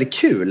 Vilket är väldigt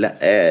kul,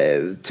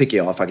 tycker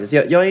jag faktiskt.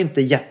 Jag är ju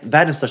inte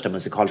världens största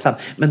musikalfan.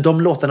 Men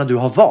de låtarna du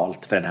har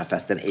valt för den här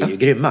festen är ju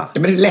grymma.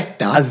 Ja, men det är lätt.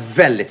 Ja.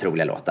 Väldigt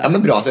roliga låtar. Ja,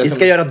 men bra. Vi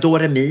ska göra Do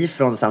Re Mi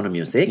från Sound of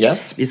Music.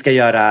 Yes. Vi ska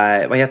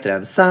göra, vad heter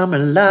den? Summer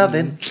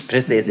Lovin',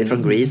 precis,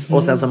 från Grease.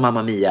 Och sen så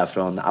Mamma Mia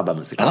från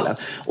ABBA-musikalen.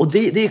 Ja. Och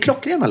det är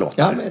klockrena låtar.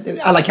 Ja, men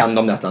alla kan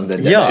dem nästan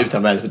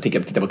utan att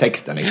titta på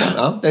texten. Liksom.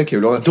 Ja, det är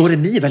kul. Do Re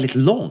Mi är väldigt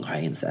lång, har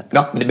jag insett.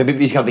 Ja, men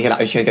vi ska inte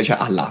vi ska köra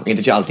alla. Vi kan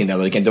inte köra allting där.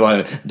 Det kan inte vara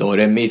Do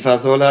Re Mi Fa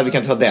Sol La. Vi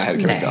kan inte ta det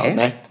här.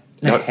 Nej.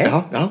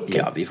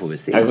 Ja, vi får väl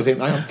se. Ja, vi får se.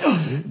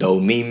 Do,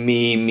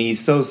 mi,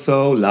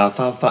 so, la,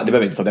 fa. Det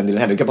behöver inte ta den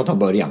delen här. Du kan bara ta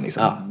början.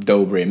 Liksom. Ja.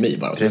 Do, re, mi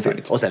bara.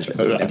 Precis. Och sen slut.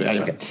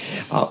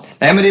 Ja.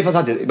 Nej, men det är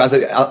fantastiskt.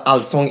 Alltså,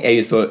 allsång är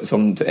ju så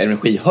som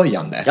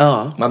energihöjande.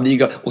 Ja. Man blir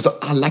glad. Och så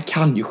alla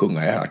kan ju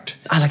sjunga, jag har hört.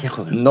 Alla kan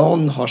sjunga.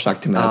 Någon har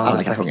sagt till mig att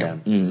alla kan sjunga.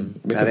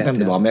 Jag vet vem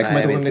det var, men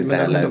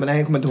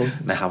jag kommer inte ihåg.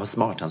 Men han var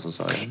smart, han som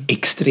sa det.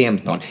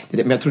 Extremt smart.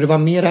 Men jag tror det var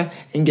mera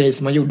en grej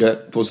som man gjorde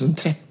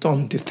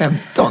 2013 till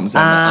 15.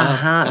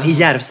 Aha, i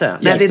Järvsö.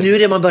 Nej, det är nu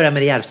det man börjar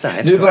med det Järvsö.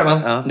 Nu börjar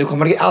man. Ja. Nu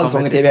kommer det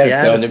allsången till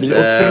Järvsö. Det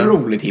blir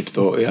otroligt hippt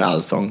att göra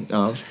allsång.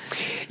 Ja.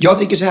 Jag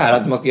tycker så här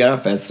att man ska göra en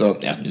fest så,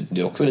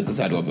 det är också lite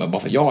så här då,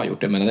 bara för jag har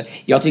gjort det, men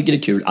jag tycker det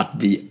är kul att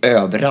bli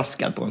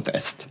överraskad på en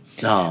fest.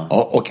 Ja.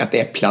 Och att det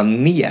är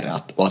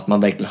planerat och att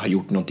man verkligen har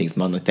gjort någonting som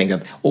man har tänkt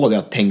att det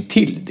har tänkt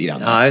till det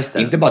grann. Ja, just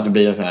det. Inte bara att det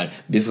blir en sån här,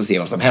 vi får se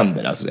vad som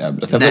händer. Alltså,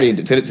 sen får det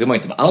inte, så man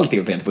inte vara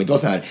allting planerat. Det får inte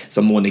vara så här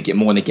som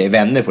Monica i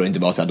Vänner, får det inte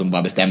vara så att de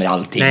bara bestämmer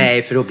allting.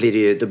 Nej, för då blir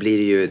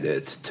det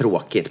ju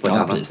tråkigt på ett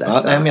annat sätt.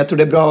 Ja, nej, men jag tror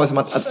det är bra som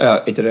att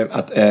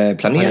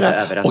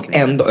planera och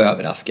ändå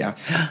överraska.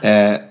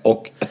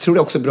 Och jag tror det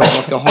är också bra om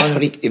man ska ha en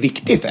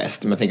viktig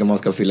fest. Om jag tänker om man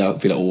ska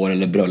fylla år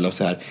eller bröllop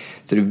så här.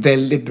 Så det är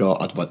väldigt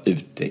bra att vara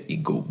ute i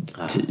god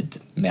tid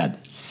med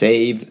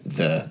Save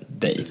the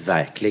Date.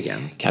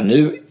 Verkligen. Kan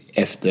nu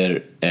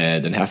efter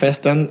den här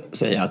festen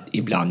säga att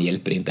ibland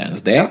hjälper inte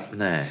ens det.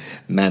 Nej.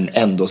 Men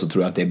ändå så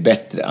tror jag att det är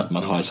bättre att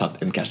man har satt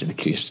kanske ett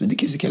kryss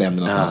i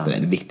kalendern någonstans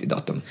med en viktig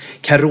datum.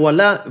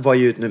 Carola var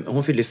ju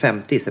hon fyllde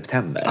 50 i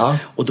september. Ja.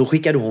 Och då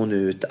skickade hon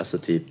ut, alltså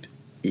typ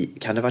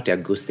kan det ha varit i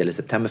augusti eller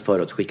september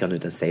förra året, skickade hon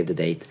ut en Save the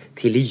Date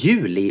till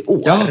juli i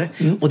år. Ja.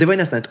 Och det var ju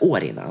nästan ett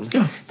år innan.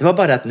 Ja. Det var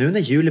bara att nu när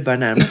juli börjar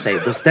närma sig,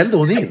 då ställde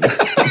hon in.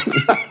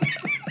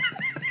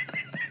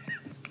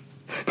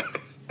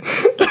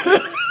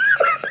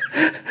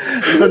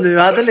 Så nu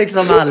hade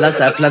liksom alla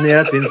så här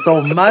planerat sin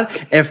sommar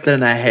efter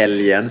den här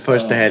helgen,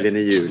 första helgen i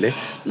juli.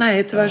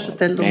 Nej, tyvärr så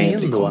ställde de in då.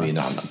 Nej, det kom ju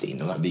något annat in.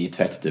 De hade ju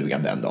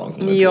tvättstugan den dagen.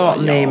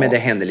 Men det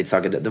hände lite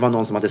saker. Det var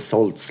någon som hade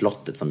sålt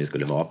slottet som vi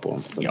skulle vara på.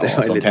 Så ja, det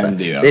var sånt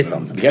händer ju. Det är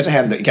sånt. Det kanske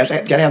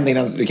händer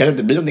innan, det kanske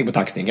inte blir någonting på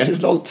taxningen. Kanske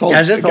sålt på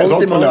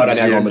lördag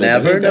när jag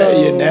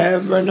kommer. You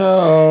never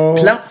know.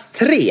 Plats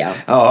 3.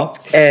 Ja.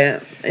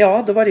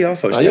 Ja, då var det jag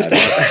först. Ja, just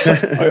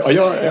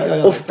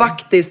det. Och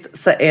faktiskt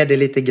så är det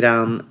lite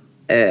grann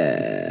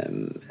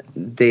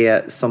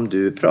det som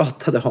du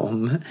pratade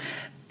om.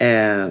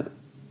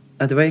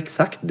 Det var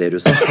exakt det du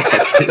sa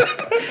faktiskt.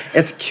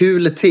 Ett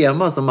kul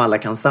tema som alla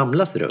kan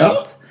samlas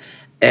runt.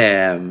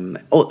 Ja.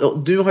 Och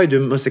du har ju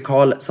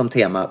musikal som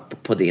tema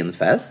på din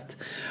fest.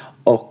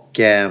 Och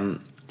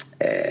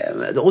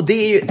det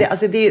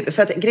är ju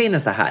för att grejen är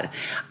så här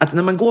att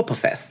när man går på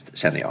fest,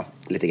 känner jag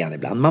lite grann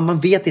ibland, man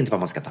vet inte vad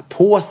man ska ta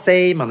på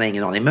sig, man har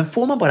ingen aning, men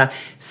får man bara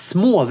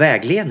små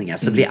vägledningar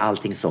så blir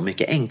allting så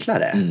mycket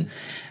enklare.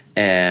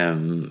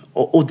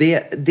 Och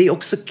det är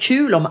också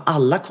kul om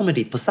alla kommer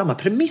dit på samma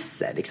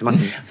premisser liksom.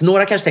 För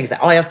några kanske tänker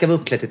så här, jag ska vara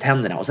uppklädd till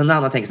tänderna, och sen en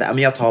annan tänker så här,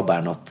 men jag tar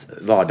bara något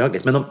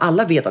vardagligt. Men om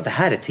alla vet att det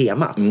här är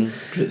temat,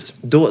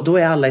 då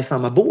är alla i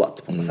samma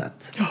båt på något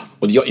sätt.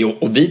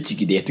 Och vi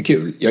tycker det är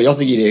jättekul. Jag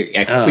tycker det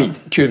är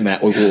skitkul med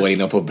att gå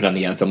in och få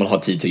planera så man har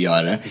tid att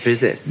göra det.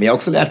 Precis. Men jag har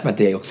också lärt mig att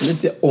det är också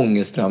lite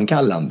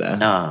ångestframkallande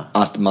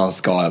att man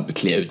ska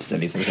klä ut sig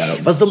liksom så här.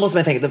 Fast då måste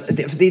man tänka,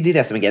 det är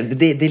det som är grejen.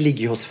 Det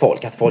ligger ju hos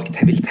folk, att folk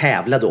vill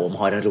tävla då om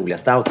har den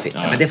roligaste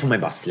outfiten. Men det får man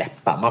ju bara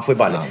släppa. Man får ju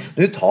bara,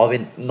 nu tar vi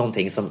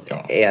någonting som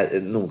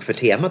är nog för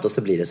temat och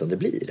så blir det som det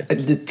blir.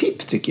 Ett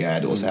tips tycker jag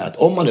är då så här att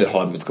om man nu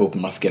ska gå på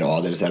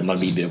maskerad eller så här, man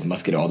vill på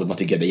maskerad och man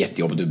tycker att det är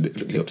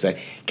jättejobbigt att klä upp sig,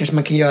 kanske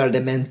man kan göra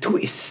det med en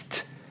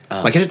twist.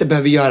 Man kanske inte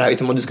behöver göra,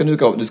 utan om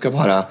du ska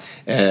vara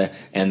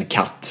en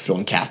katt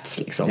från Cats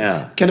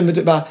liksom. Kan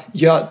du bara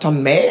ta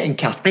med en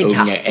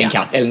kattunge, en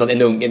katt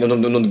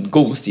eller någon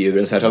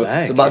gosedjur och så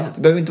här. Så bara,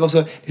 det behöver inte vara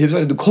så,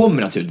 du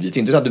kommer naturligtvis, det är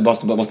inte så att du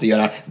bara måste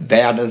göra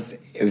världens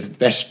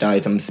värsta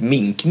liksom,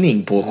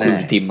 sminkning på 7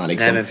 timmar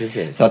liksom. Nej, men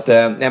precis. Så att,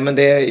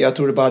 jag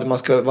tror det bara att man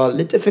ska vara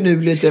lite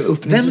finurlig, lite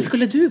uppfinningsrik. Vem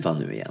skulle du vara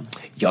nu igen?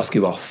 Jag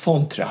skulle vara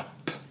Fontrapp.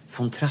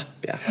 Von Trapp,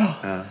 ja.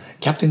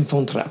 Kapten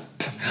von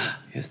Trapp.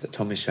 Just det,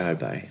 Tommy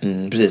Körberg.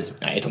 Precis.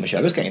 Nej, Tommy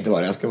Körberg ska inte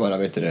vara. Jag ska vara,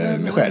 vet du,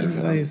 mig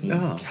själv.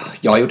 Ja.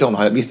 Jag har gjort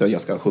om, visst att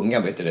jag ska sjunga,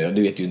 vet du det.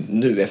 Du vet ju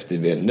nu vet du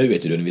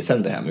när vi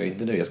sänder det här, men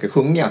inte nu. Jag ska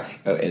sjunga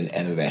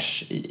en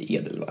vers i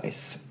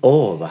Edelweiss.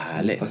 Vad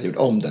härligt. Fast jag har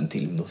gjort om den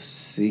till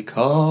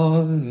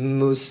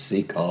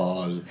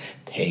musikal.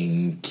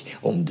 Tänk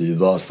om du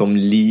var som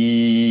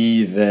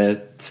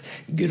livet,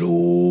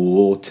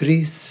 grå och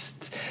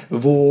trist,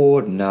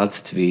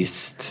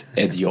 vårdnadstvist,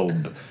 ett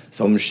jobb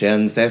som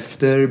känns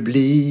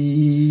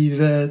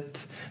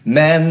efterblivet.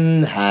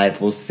 Men här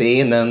på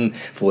scenen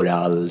får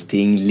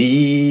allting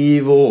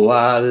liv och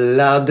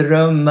alla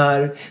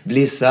drömmar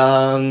blir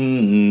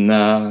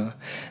sanna.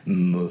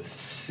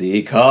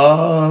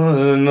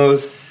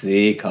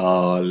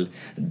 Musikal,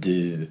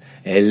 du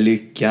är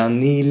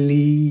lyckan i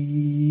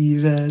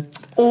livet.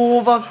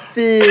 Vad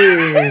fint!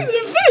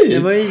 Det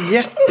var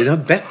ju det var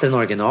bättre än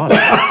originalet.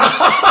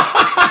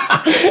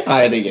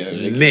 Ja, jag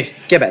tycker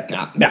mycket bättre.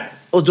 Ja.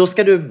 Och då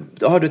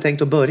har du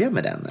tänkt att börja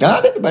med den? Ja,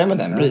 jag tänkte börja med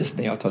den. Precis,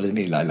 när jag tar mitt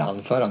lilla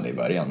anförande i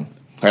början.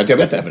 Har jag inte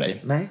berättat det för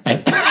dig? Nej.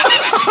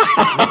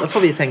 Då får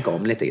vi tänka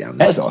om lite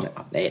grann. Är det så?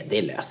 Ja,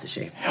 det löser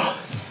sig.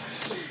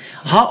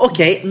 Ja,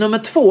 okej. Nummer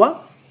 2.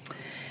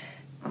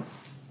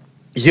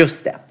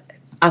 Just det.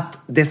 Att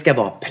det ska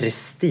vara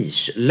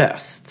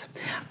prestigelöst.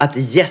 Att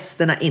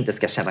gästerna inte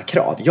ska känna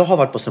krav. Jag har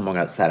varit på så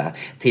många så här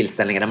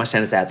tillställningar där man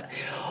känner sig att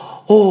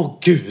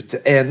gud,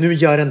 nu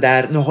gör den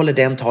där, nu håller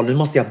den tal, nu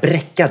måste jag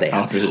bräcka det.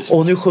 Ja,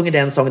 och nu sjunger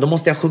den sången, då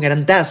måste jag sjunga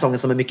den där sången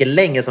som är mycket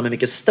längre, som är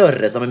mycket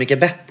större, som är mycket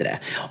bättre.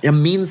 Jag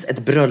minns ett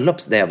bröllop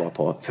där jag var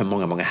på för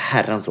många, många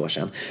herrans år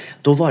sedan.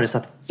 Då var det så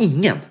att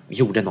ingen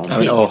gjorde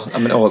någonting. Så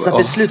att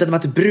det slutade med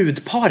att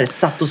brudparet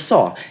satt och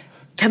sa: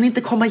 kan ni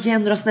inte komma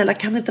igen då snälla?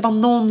 Kan det inte vara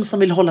någon som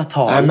vill hålla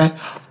tal? Nej,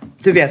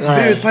 du vet,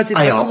 brudparet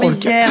sitter kom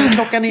igen,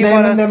 klockan är ju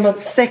bara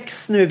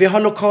 6 nu. Vi har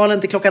lokalen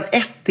till klockan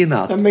 1 i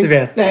natt. Du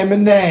vet.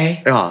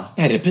 Nej. Ja.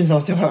 Nej, det är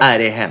pinsamt jag hör. Nej,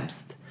 det är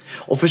hemskt.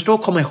 Och förstå,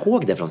 komma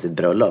ihåg det från sitt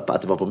bröllop,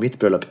 att det var på mitt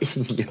bröllop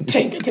ingen.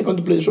 Tänk om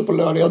det blir så på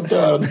lördag, jag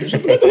dör. Tänk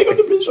om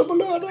det blir så på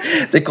lördag.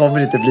 Det kommer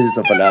inte bli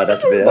så på lördag.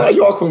 Bara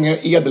jag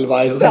sjunger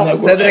Edelweiss och sen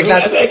sen är det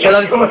klart.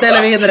 Sen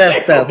ställer vi in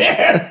resten.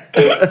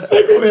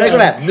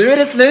 Nu är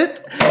det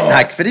slut.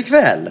 Tack för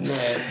ikväll.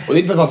 Och det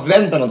är inte för att man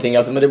förväntar någonting,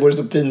 alltså, men det vore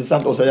så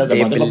pinsamt att säga.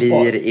 Det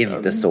blir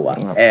inte så.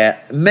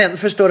 Men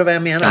förstår du vad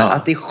jag menar?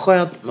 Att det är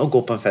skönt att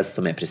gå på en fest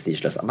som är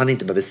prestigelös. Att man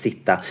inte behöver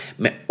sitta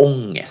med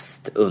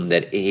ångest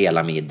under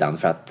hela middagen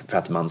för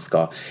att man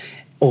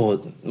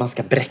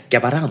ska bräcka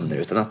varandra,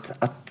 utan att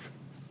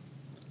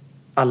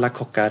alla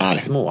kockar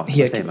små.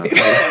 Vad säger man?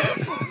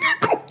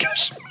 Kockar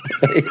små.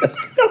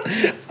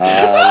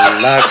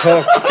 Alla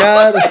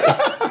kockar.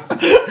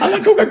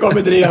 Alla kockar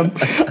kommit igen.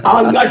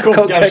 Alla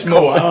kockar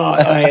små.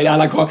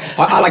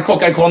 Har alla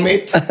kockar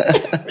kommit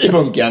i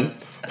bunken?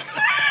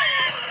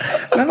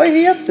 Men vad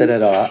heter det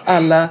då?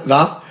 Alla...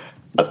 Va?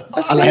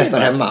 Alla hästar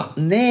hemma?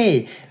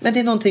 Nej, men det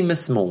är någonting med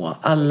små.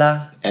 Alla...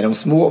 Är de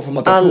små får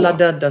man ta alla små?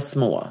 Döda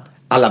små.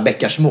 Alla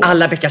bäckar små.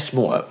 Alla bäckar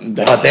små.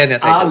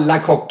 Alla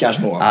kockar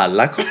små.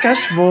 Alla kockar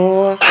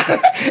små.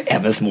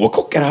 Även små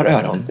kockar har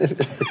öron.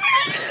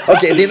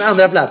 Okej, din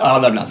andra plats.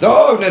 Andra plats.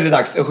 Då är det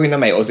dags att skynda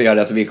mig och så gör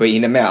det så vi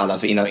hinner med alla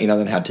så innan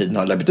den här tiden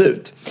har löpt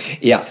ut.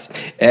 Yes.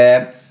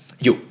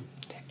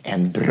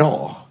 En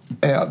bra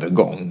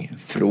övergång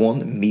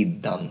från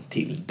middagen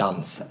till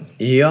dansen.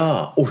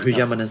 Ja, och hur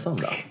gör man en sån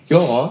då?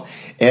 Ja,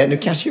 nu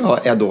kanske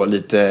jag är då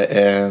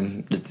lite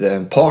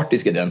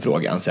partisk i den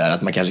frågan, så här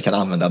att man kanske kan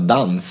använda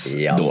dans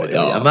då.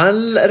 Ja,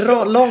 men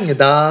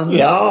långdans.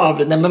 Ja,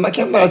 nej, men man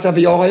kan bara säga,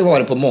 för jag har ju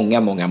varit på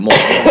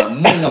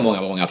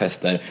många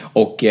fester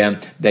och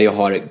där jag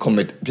har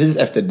kommit precis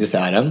efter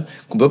desserten,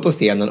 kommit upp på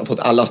scenen och fått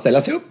alla att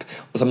ställa sig upp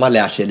och så har man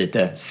lärt sig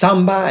lite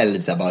samba eller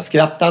lite så här, bara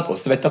skrattat och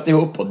svettats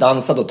ihop och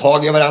dansat och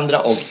tagit varandra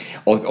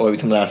och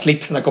liksom den här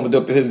slipsen har kommit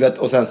upp i huvudet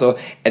och sen så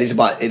är det så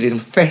bara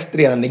fest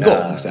redan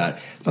igång så här.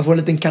 Man får en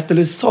liten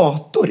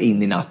katalysator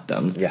in i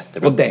natten.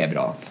 Jättebra. Och det är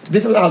bra. Det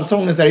blir som att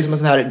allsången så är det som en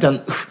sån här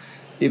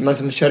man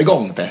som kör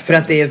igång festen. För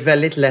att det är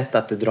väldigt lätt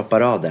att det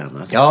droppar av där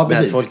annars. Ja,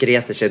 precis. När folk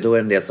reser sig, då är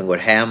det en del som går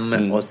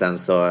hem och sen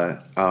så,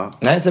 ja.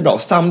 Nej, så är det bra.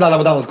 Samla alla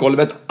på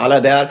dansgolvet, alla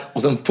är där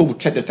och sen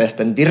fortsätter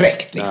festen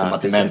direkt liksom,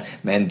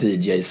 med en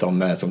DJ som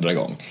drar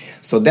igång.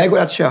 Så det går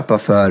att köpa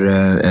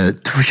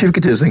för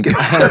 20 000 kronor.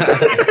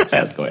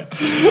 Jag skojar.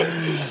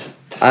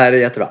 Ja, det är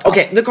jättebra.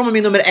 Okej, nu kommer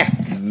min nummer 1.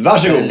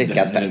 Varsågod.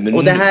 Lyckad fest.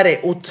 Och det här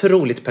är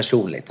otroligt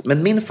personligt.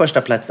 Men min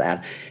första plats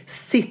är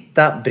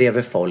sitta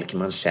bredvid folk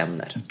man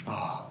känner.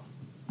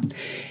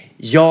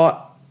 Jag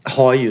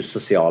har ju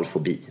social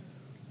fobi.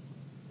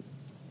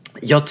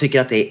 Jag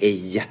tycker att det är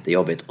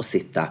jättejobbigt att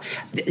sitta.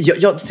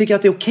 Jag tycker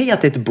att det är okej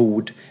att det är ett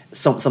bord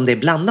som det är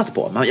blandat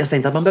på. Jag säger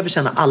inte att man behöver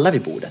känna alla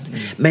vid bordet.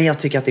 Men jag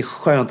tycker att det är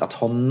skönt att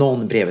ha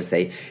någon bredvid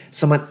sig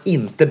som man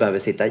inte behöver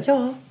sitta.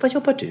 Ja, vad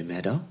jobbar du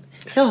med då?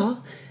 Ja,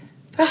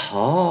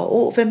 Jaha,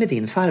 och vem är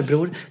din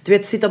farbror? Du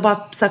vet, sitta och bara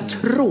så här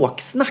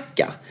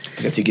tråksnacka.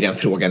 Alltså, jag tycker den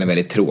frågan är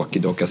väldigt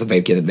tråkig dock. Alltså,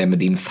 vem är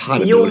din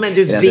farbror? Jo, men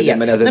du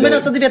vet.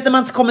 Alltså, Du vet när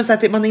man kommer så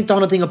att man inte har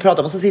någonting att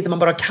prata om och så sitter man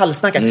bara och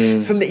kallsnackar.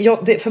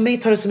 För mig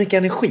tar det så mycket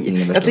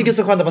energi. Jag tycker det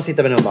är så skönt att man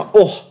sitter med någon och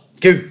bara,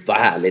 gud vad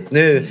härligt,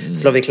 nu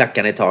slår vi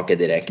klackarna i taket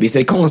direkt. Visst är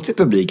det konstigt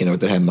publiken och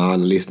där hemma,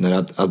 alla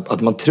lyssnare,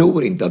 att man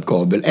tror inte att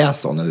Gabriel är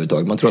sån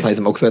överhuvudtaget. Man tror att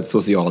han är också ett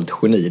socialt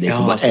geni. Det är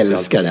som man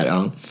älskar det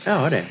här.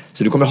 Ja, det.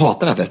 Så du kommer hata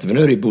den här festen, för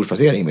nu är det ju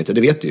bordsplacering, vet du,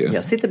 det vet du ju.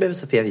 Jag sitter bredvid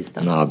Sofia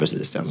Wistam. Ja,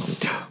 precis.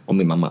 Och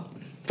min mamma.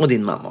 Och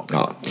din mamma också.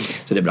 Ja,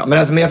 så det är bra.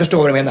 Men jag förstår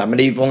vad du menar. Men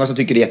det är många som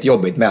tycker det är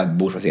jättejobbigt med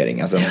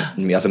bordsplacering.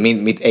 Alltså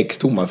mitt ex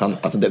Thomas,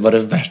 det var det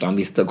värsta han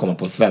visste, att komma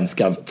på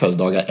svenska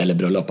födelsedagar eller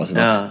bröllop. Alltså,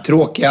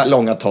 tråkiga,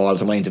 långa tal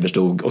som man inte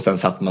förstod. Och sen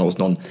satt man hos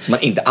någon som man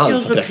inte alls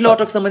har träffat.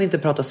 Såklart också om man inte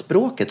pratar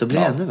språket, då blir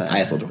det ännu värre.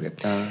 Nej, så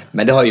tråkigt.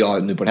 Men det har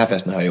jag, nu på den här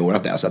festen har jag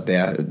ordnat det. Så att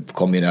det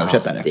kommer ju en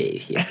översättare. Det är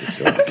helt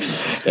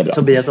otroligt.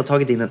 Tobias har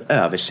tagit in en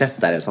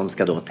översättare som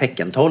ska då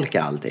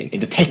teckentolka allting.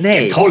 Inte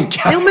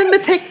teckentolka? Nej, men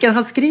med tecken,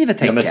 han skriver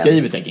tecken. Ja, men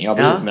skriver tecken,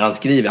 ja. Men han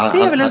skriver,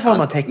 det är väl en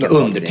form av tecken.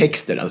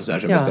 Undertexter, alltså där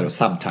som står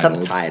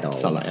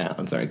subtitles.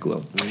 Yeah, very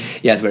cool.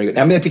 Yes, very good. Ja,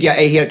 men det tycker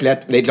jag är helt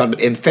lätt. Det är klart,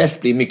 en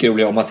fest blir mycket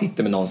roligare om man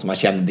sitter med någon som man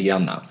känner det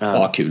granna.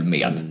 Ja, kul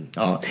med.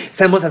 Ja.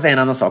 Sen måste jag säga en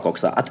annan sak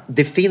också. Att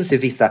det finns ju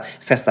vissa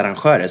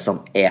festarrangörer som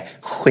är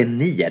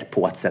genier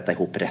på att sätta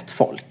ihop rätt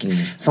folk.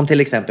 Som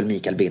till exempel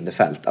Mikael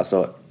Bindefeld.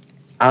 Alltså,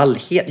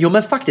 jo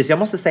men faktiskt, jag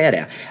måste säga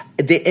det.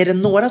 Är det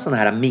några sådana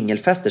här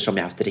mingelfester som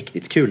jag haft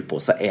riktigt kul på,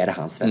 så är det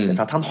hans fester.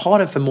 För att han har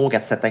en förmåga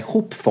att sätta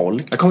ihop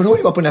folk. Jag kommer ihåg att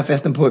jag var på den här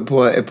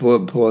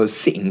festen på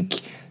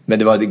Zink. Men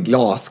det var det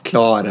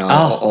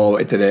glasklara och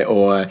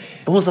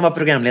hon som var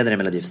programledare i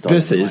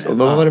Melodifestivalen. Precis, och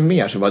vad var det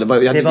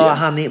mer? Det var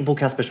han i Bo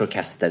Kaspers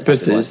orkester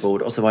som var ett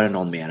bord, och så var det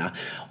någon mera.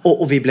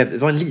 Och det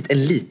var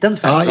en liten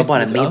fest, det var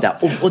bara en middag.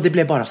 Och det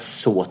blev bara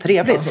så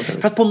trevligt.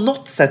 För att på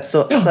något sätt så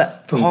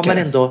har man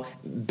ändå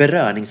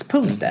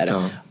beröringspunkter.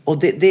 Och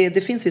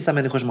det finns vissa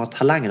människor som har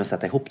talangen att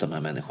sätta ihop de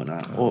här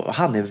människorna. Och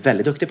han är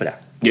väldigt duktig på det.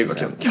 Gud vad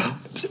kul.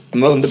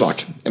 Men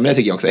underbart. Men det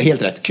tycker jag också är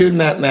helt rätt. Kul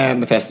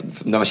med fest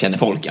när man känner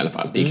folk i alla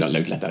fall. Det är klart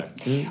lättare.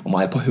 Om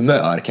man är på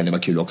humör kan det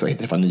vara kul också att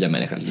träffa nya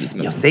människor.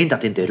 Jag säger inte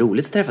att det inte är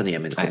roligt att träffa nya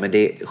människor. Men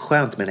det är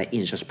skönt med den här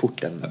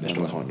inkörsporten. När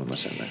man har någon man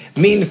känner.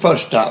 Min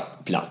första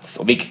plats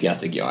och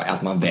viktigast tycker jag är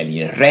att man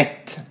väljer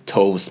rätt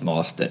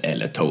toastmaster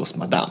eller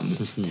toastmadam.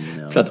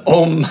 För att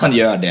om man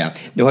gör det,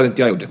 nu har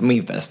inte jag gjort det på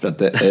min fest, för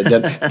att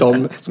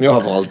de som jag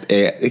har valt,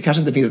 det kanske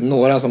inte finns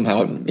några som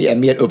är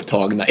mer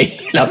upptagna i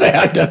hela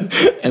världen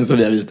än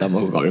Sofia Wistam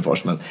och Gabriel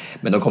Fors,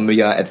 men de kommer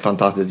göra ett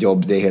fantastiskt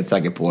jobb, det är jag helt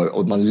säker på,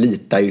 och man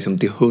litar ju som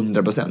till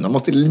 100%. Man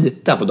måste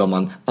lita på dem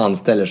man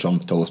anställer som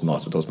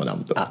toastmaster och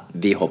toastmadam. Ja,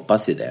 vi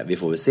hoppas ju det, vi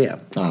får väl se.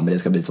 Ja, men det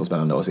ska bli så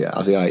spännande att se.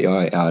 Alltså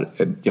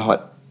jag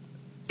har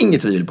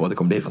inget tvivel på att det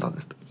kommer bli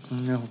fantastiskt.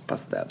 Jag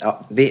hoppas det.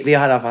 Ja, vi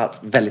har i alla fall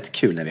väldigt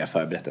kul när vi har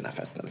förberett den här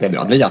festen. Det är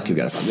bra, vi har haft kul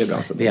i alla fall. Det är bra.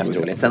 Vi har haft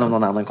roligt. Sen om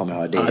någon annan kommer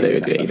ha det, det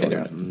är nästa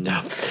fråga.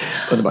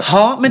 Underbart.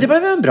 Ja, men det var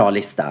väl en bra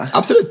lista?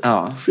 Absolut,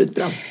 ja.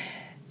 Skitbra.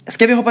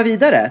 Ska vi hoppa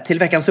vidare till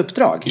veckans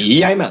uppdrag?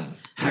 Jajamän.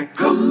 Här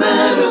kommer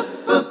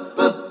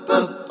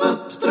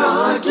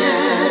uppdraget.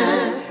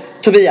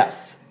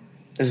 Tobias,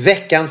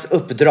 veckans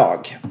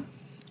uppdrag.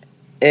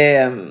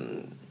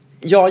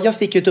 Ja, jag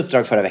fick ju ett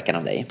uppdrag förra veckan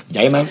av dig.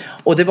 Jajamän.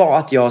 Och det var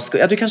att jag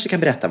skulle... Ja, du kanske kan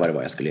berätta vad det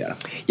var jag skulle göra.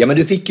 Ja, men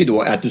du fick ju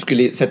då att du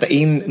skulle sätta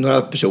in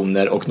några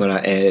personer och några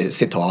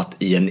citat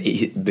i en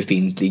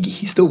befintlig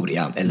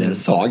historia. Eller en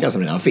saga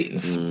som redan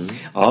finns.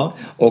 Ja,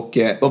 och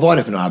vad var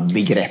det för några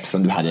begrepp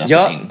som du hade att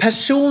sätta in?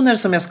 Personer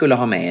som jag skulle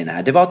ha med i den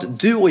här. Det var att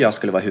du och jag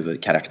skulle vara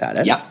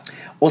huvudkaraktärer. Ja.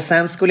 Och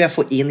sen skulle jag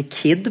få in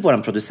Kid,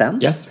 våran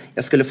producent. Yes.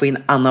 Jag skulle få in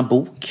Anna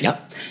Bok. Ja.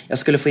 Jag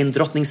skulle få in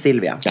drottning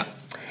Silvia. Ja.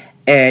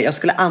 Jag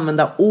skulle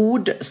använda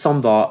ord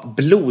som var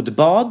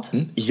blodbad,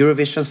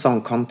 Eurovision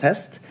Song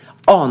Contest,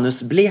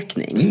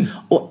 anusblekning.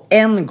 Och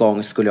en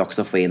gång skulle jag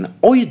också få in,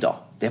 oj då,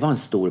 det var en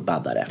stor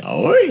baddare.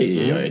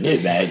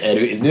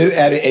 Oj, nu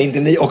är inte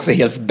ni också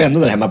helt spännande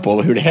där hemma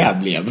på hur det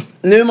här blev.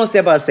 Nu måste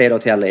jag bara säga då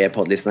till alla er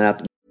poddlyssnare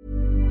att...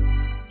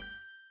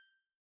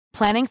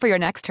 Planning for your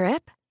next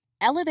trip?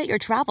 Elevate your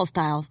travel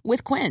style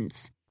with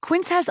Quince.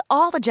 Quince has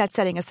all the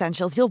jet-setting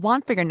essentials you'll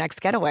want for your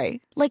next getaway,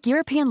 like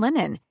European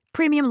linen,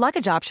 premium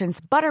luggage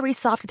options, buttery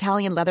soft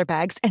Italian leather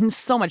bags, and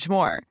so much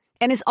more.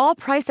 And is all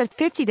priced at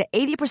 50 to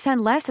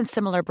 80% less than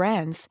similar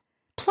brands.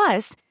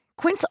 Plus,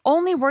 Quince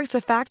only works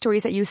with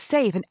factories that use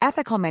safe and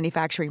ethical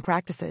manufacturing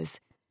practices.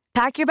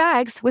 Pack your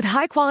bags with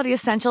high-quality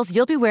essentials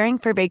you'll be wearing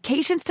for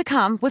vacations to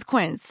come with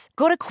Quince.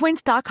 Go to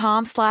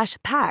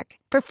quince.com/pack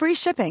for free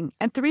shipping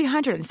and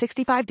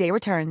 365-day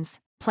returns.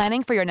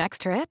 Planning for your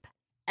next trip?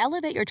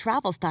 Elevate your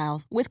travel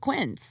style with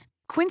Quince.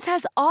 Quince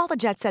has all the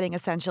jet-setting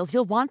essentials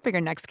you'll want for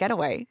your next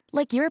getaway,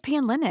 like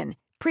European linen,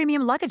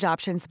 premium luggage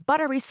options,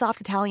 buttery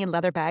soft Italian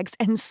leather bags,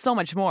 and so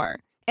much more.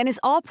 And is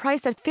all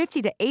priced at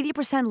 50 to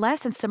 80% less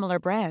than similar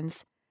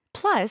brands.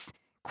 Plus,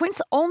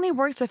 Quince only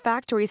works with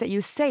factories that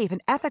use safe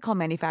and ethical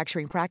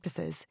manufacturing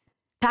practices.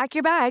 Pack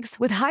your bags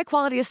with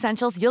high-quality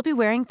essentials you'll be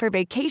wearing for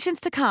vacations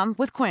to come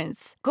with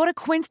Quince. Go to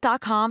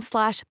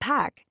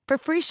quince.com/pack for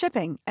free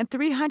shipping and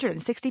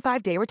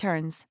 365-day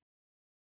returns.